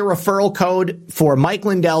 That's your referral code for Mike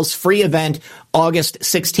Lindell's free event, August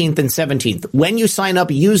 16th and 17th. When you sign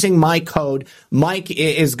up using my code, Mike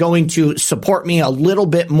is going to support me a little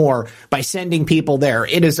bit more by sending people there.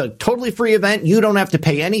 It is a totally free event. You don't have to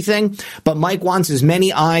pay anything, but Mike wants as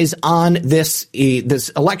many eyes on this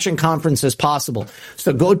election conference as possible.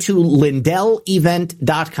 So go to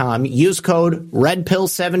LindellEvent.com, use code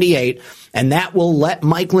RedPill78, and that will let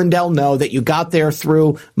Mike Lindell know that you got there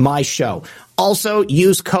through my show. Also,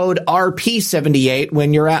 use code RP78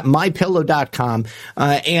 when you're at MyPillow.com,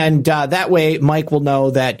 and that way Mike will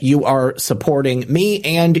know that you are supporting me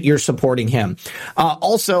and you're supporting him.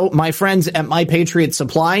 Also, my friends at My Patriot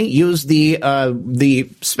Supply, use the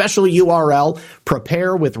special URL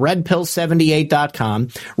preparewithredpill78.com.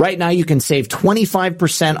 Right now, you can save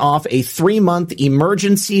 25% off a 3-month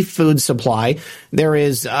emergency food supply. There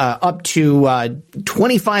is up to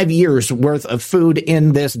 25 years worth of food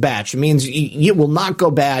in this batch. It means you will not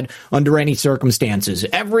go bad under any circumstances.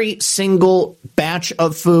 Every single batch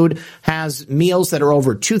of food has meals that are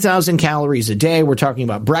over 2,000 calories a day. We're talking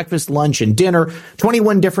about breakfast, lunch, and dinner.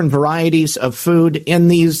 21 different varieties of food in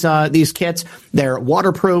these kits. They're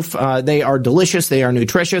waterproof. They are delicious. They are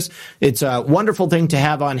nutritious. It's a wonderful thing to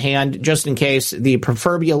have on hand just in case the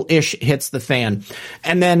proverbial ish hits the fan.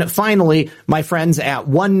 And then finally, my friends at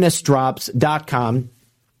onenessdrops.com,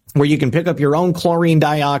 where you can pick up your own chlorine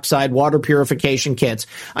dioxide water purification kits.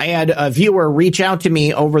 I had a viewer reach out to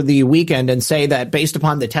me over the weekend and say that based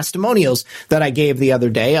upon the testimonials that I gave the other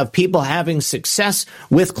day of people having success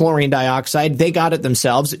with chlorine dioxide, they got it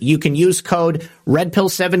themselves. You can use code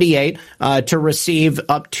RedPill78 to receive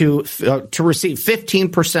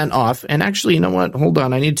 15% off. And actually, you know what? Hold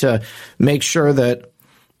on. I need to make sure that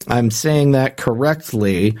I'm saying that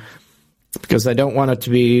correctly, because I don't want it to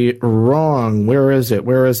be wrong. Where is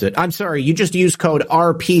it? I'm sorry. You just use code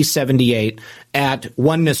RP78 at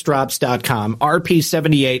onenessdrops.com,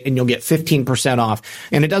 RP78, and you'll get 15% off.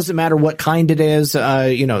 And it doesn't matter what kind it is.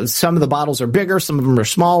 Some of the bottles are bigger, some of them are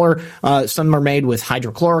smaller, some are made with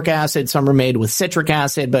hydrochloric acid, some are made with citric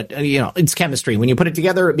acid, but it's chemistry. When you put it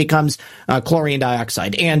together, it becomes chlorine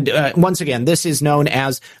dioxide. And once again, this is known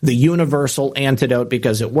as the universal antidote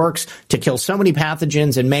because it works to kill so many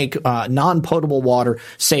pathogens and make non-potable water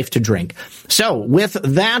safe to drink. So with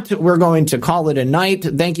that, we're going to call it a night.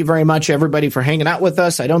 Thank you very much, everybody, for hanging out with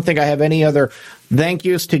us. I don't think I have any other thank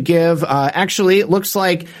yous to give. Actually, it looks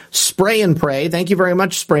like Spray and Pray. Thank you very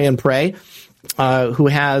much, Spray and Pray, who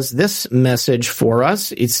has this message for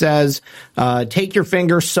us. It says, take your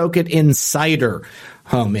finger, soak it in cider.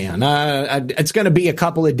 Oh man, it's going to be a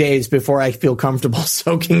couple of days before I feel comfortable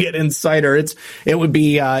soaking it in cider. It would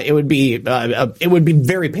be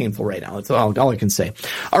very painful right now. That's all I can say.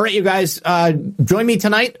 All right, you guys, join me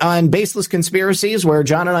tonight on Baseless Conspiracies, where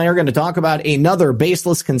John and I are going to talk about another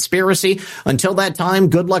baseless conspiracy. Until that time,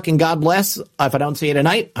 good luck and God bless. If I don't see you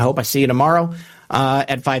tonight, I hope I see you tomorrow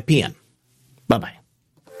at 5 p.m. Bye-bye.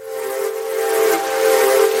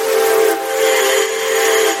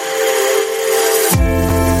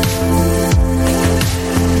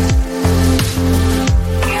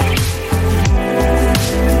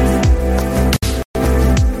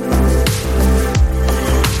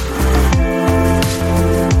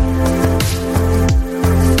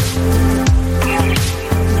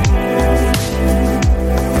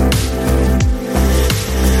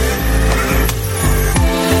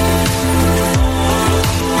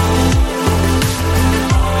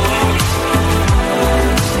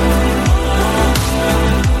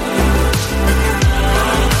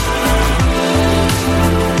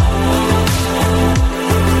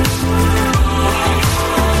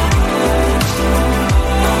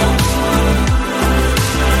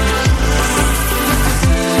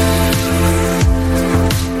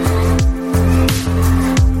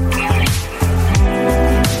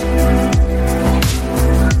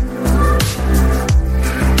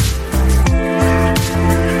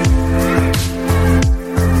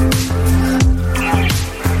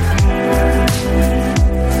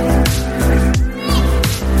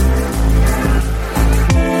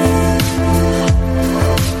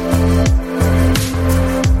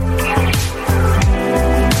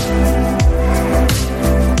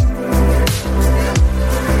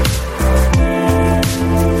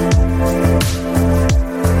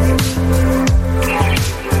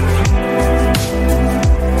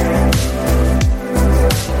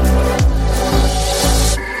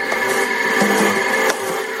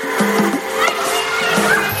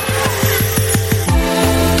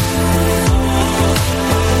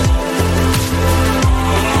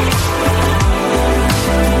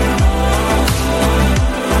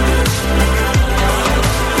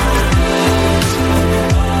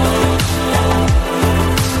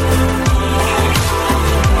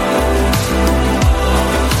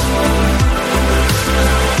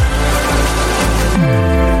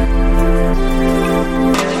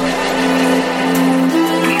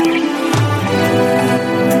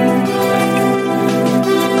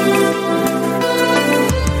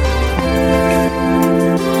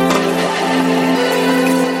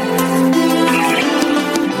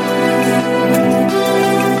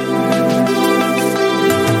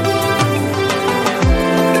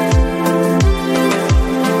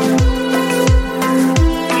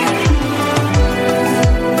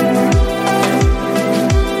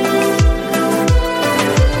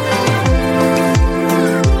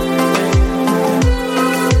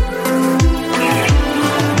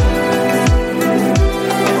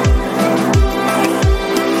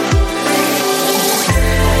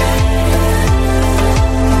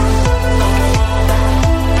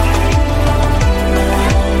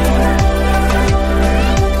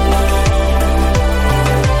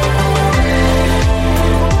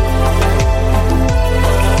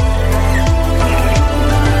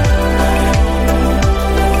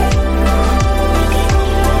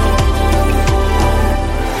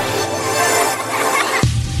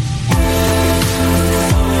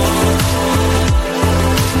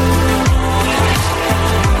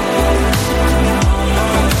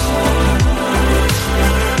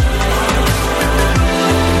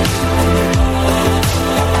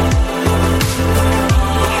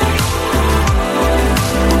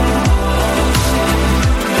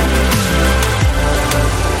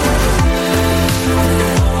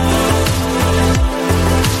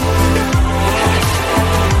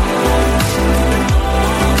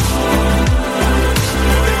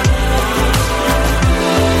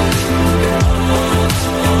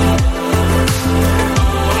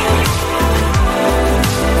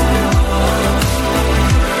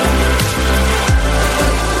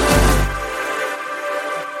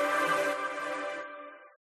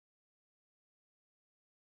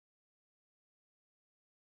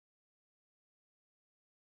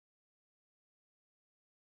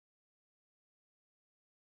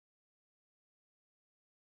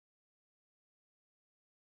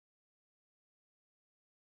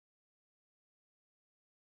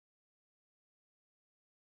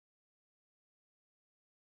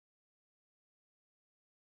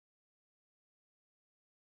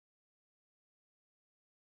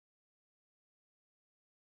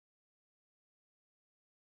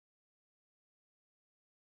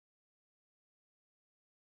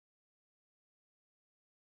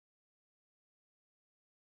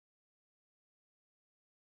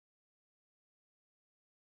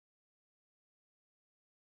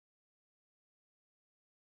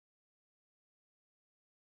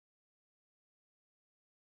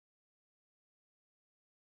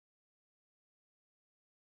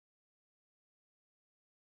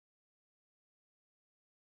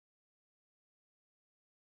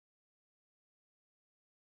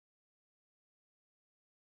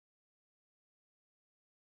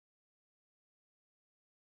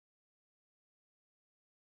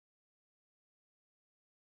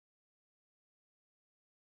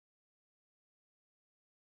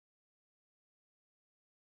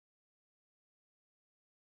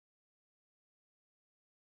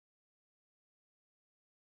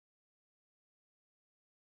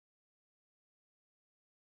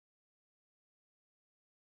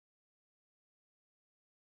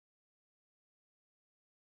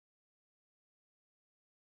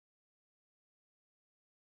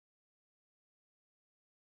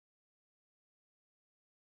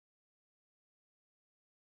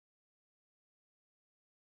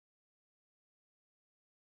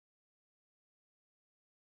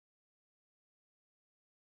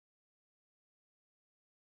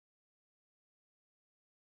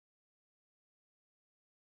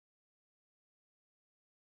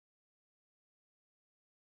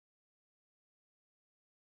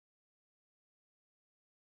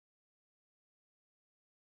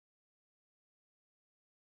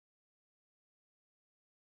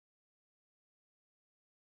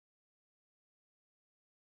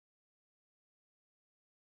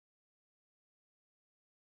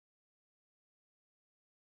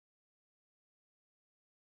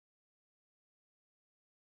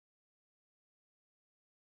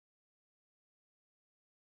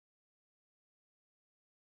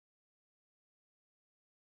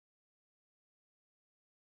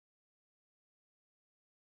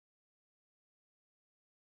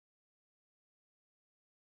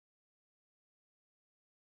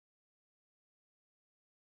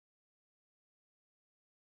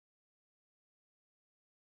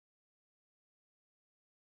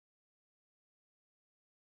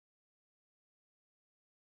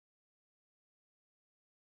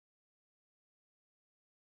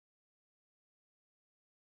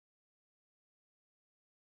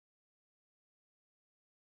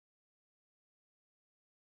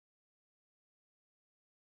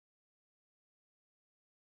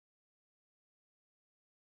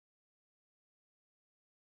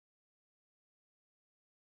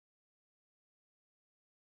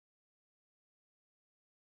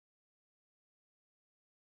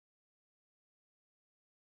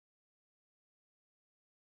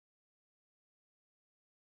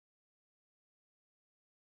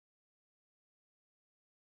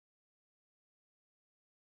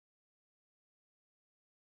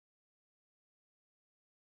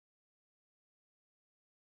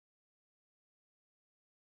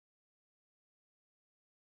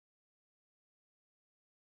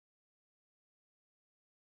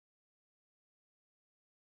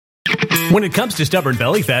 When it comes to stubborn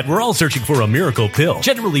belly fat, we're all searching for a miracle pill.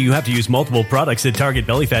 Generally, you have to use multiple products that target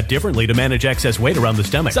belly fat differently to manage excess weight around the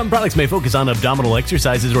stomach. Some products may focus on abdominal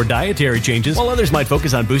exercises or dietary changes, while others might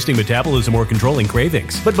focus on boosting metabolism or controlling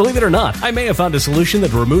cravings. But believe it or not, I may have found a solution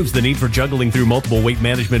that removes the need for juggling through multiple weight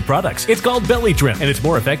management products. It's called Belly Trim, and it's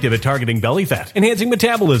more effective at targeting belly fat, enhancing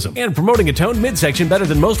metabolism, and promoting a toned midsection better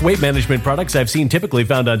than most weight management products I've seen typically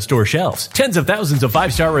found on store shelves. Tens of thousands of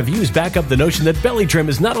 5-star reviews back up the notion that Belly Trim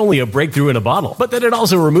is not only a breakthrough in a bottle, but that it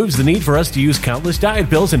also removes the need for us to use countless diet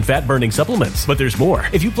pills and fat-burning supplements. But there's more.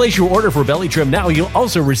 If you place your order for Belly Trim now, you'll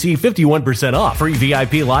also receive 51% off, free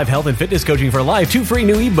VIP live health and fitness coaching for life, 2 free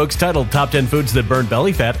new ebooks titled Top 10 Foods That Burn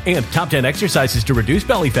Belly Fat and Top 10 Exercises to Reduce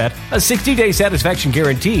Belly Fat, a 60-day satisfaction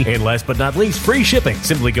guarantee, and last but not least, free shipping.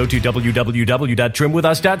 Simply go to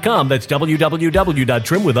www.trimwithus.com. That's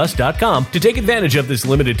www.trimwithus.com to take advantage of this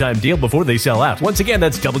limited time deal before they sell out. Once again,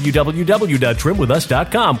 that's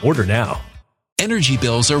www.trimwithus.com. Order now. Energy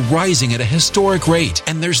bills are rising at a historic rate,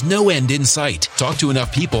 and there's no end in sight. Talk to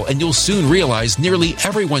enough people, and you'll soon realize nearly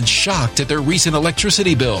everyone's shocked at their recent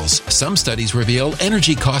electricity bills. Some studies reveal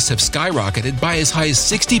energy costs have skyrocketed by as high as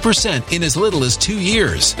 60% in as little as 2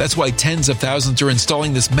 years. That's why tens of thousands are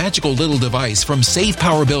installing this magical little device from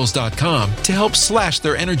SavePowerBills.com to help slash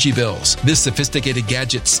their energy bills. This sophisticated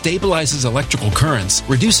gadget stabilizes electrical currents,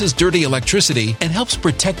 reduces dirty electricity, and helps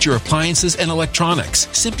protect your appliances and electronics.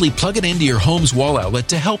 Simply plug it into your home's wall outlet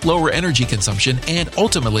to help lower energy consumption and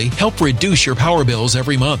ultimately help reduce your power bills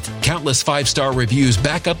every month. Countless 5-star reviews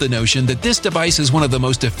back up the notion that this device is one of the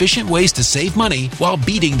most efficient ways to save money while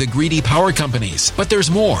beating the greedy power companies. But there's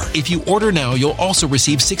more. If you order now, you'll also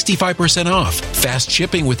receive 65% off, fast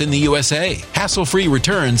shipping within the USA, hassle-free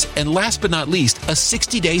returns, and last but not least, a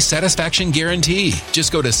 60-day satisfaction guarantee.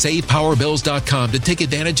 Just go to SavePowerBills.com to take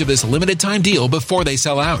advantage of this limited time deal before they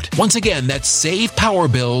sell out. Once again, that's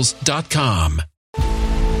SavePowerBills.com.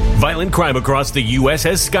 Violent crime across the U.S.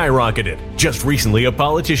 has skyrocketed. Just recently, a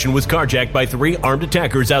politician was carjacked by 3 armed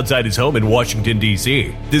attackers outside his home in Washington,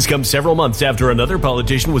 D.C. This comes several months after another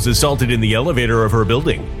politician was assaulted in the elevator of her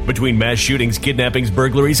building. Between mass shootings, kidnappings,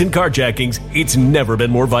 burglaries, and carjackings, it's never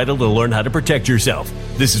been more vital to learn how to protect yourself.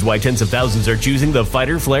 This is why tens of thousands are choosing the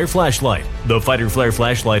Fighter Flare flashlight. The Fighter Flare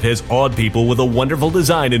flashlight has awed people with a wonderful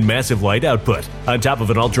design and massive light output. On top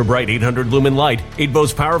of an ultra-bright 800-lumen light, it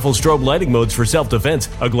boasts powerful strobe lighting modes for self-defense,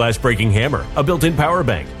 a glass-breaking hammer, a built-in power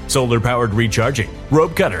bank, solar-powered recharging,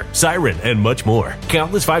 rope cutter, siren, and much more.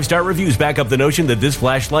 Countless 5-star reviews back up the notion that this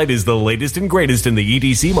flashlight is the latest and greatest in the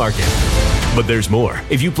EDC market. But there's more.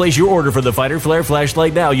 If you place your order for the Fighter Flare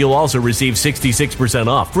flashlight now, you'll also receive 66%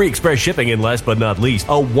 off, free express shipping, and last but not least, a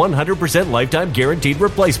 100% lifetime guaranteed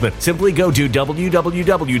replacement. Simply go to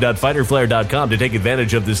www.fighterflare.com to take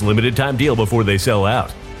advantage of this limited time deal before they sell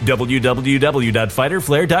out.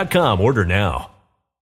 www.fighterflare.com. Order now.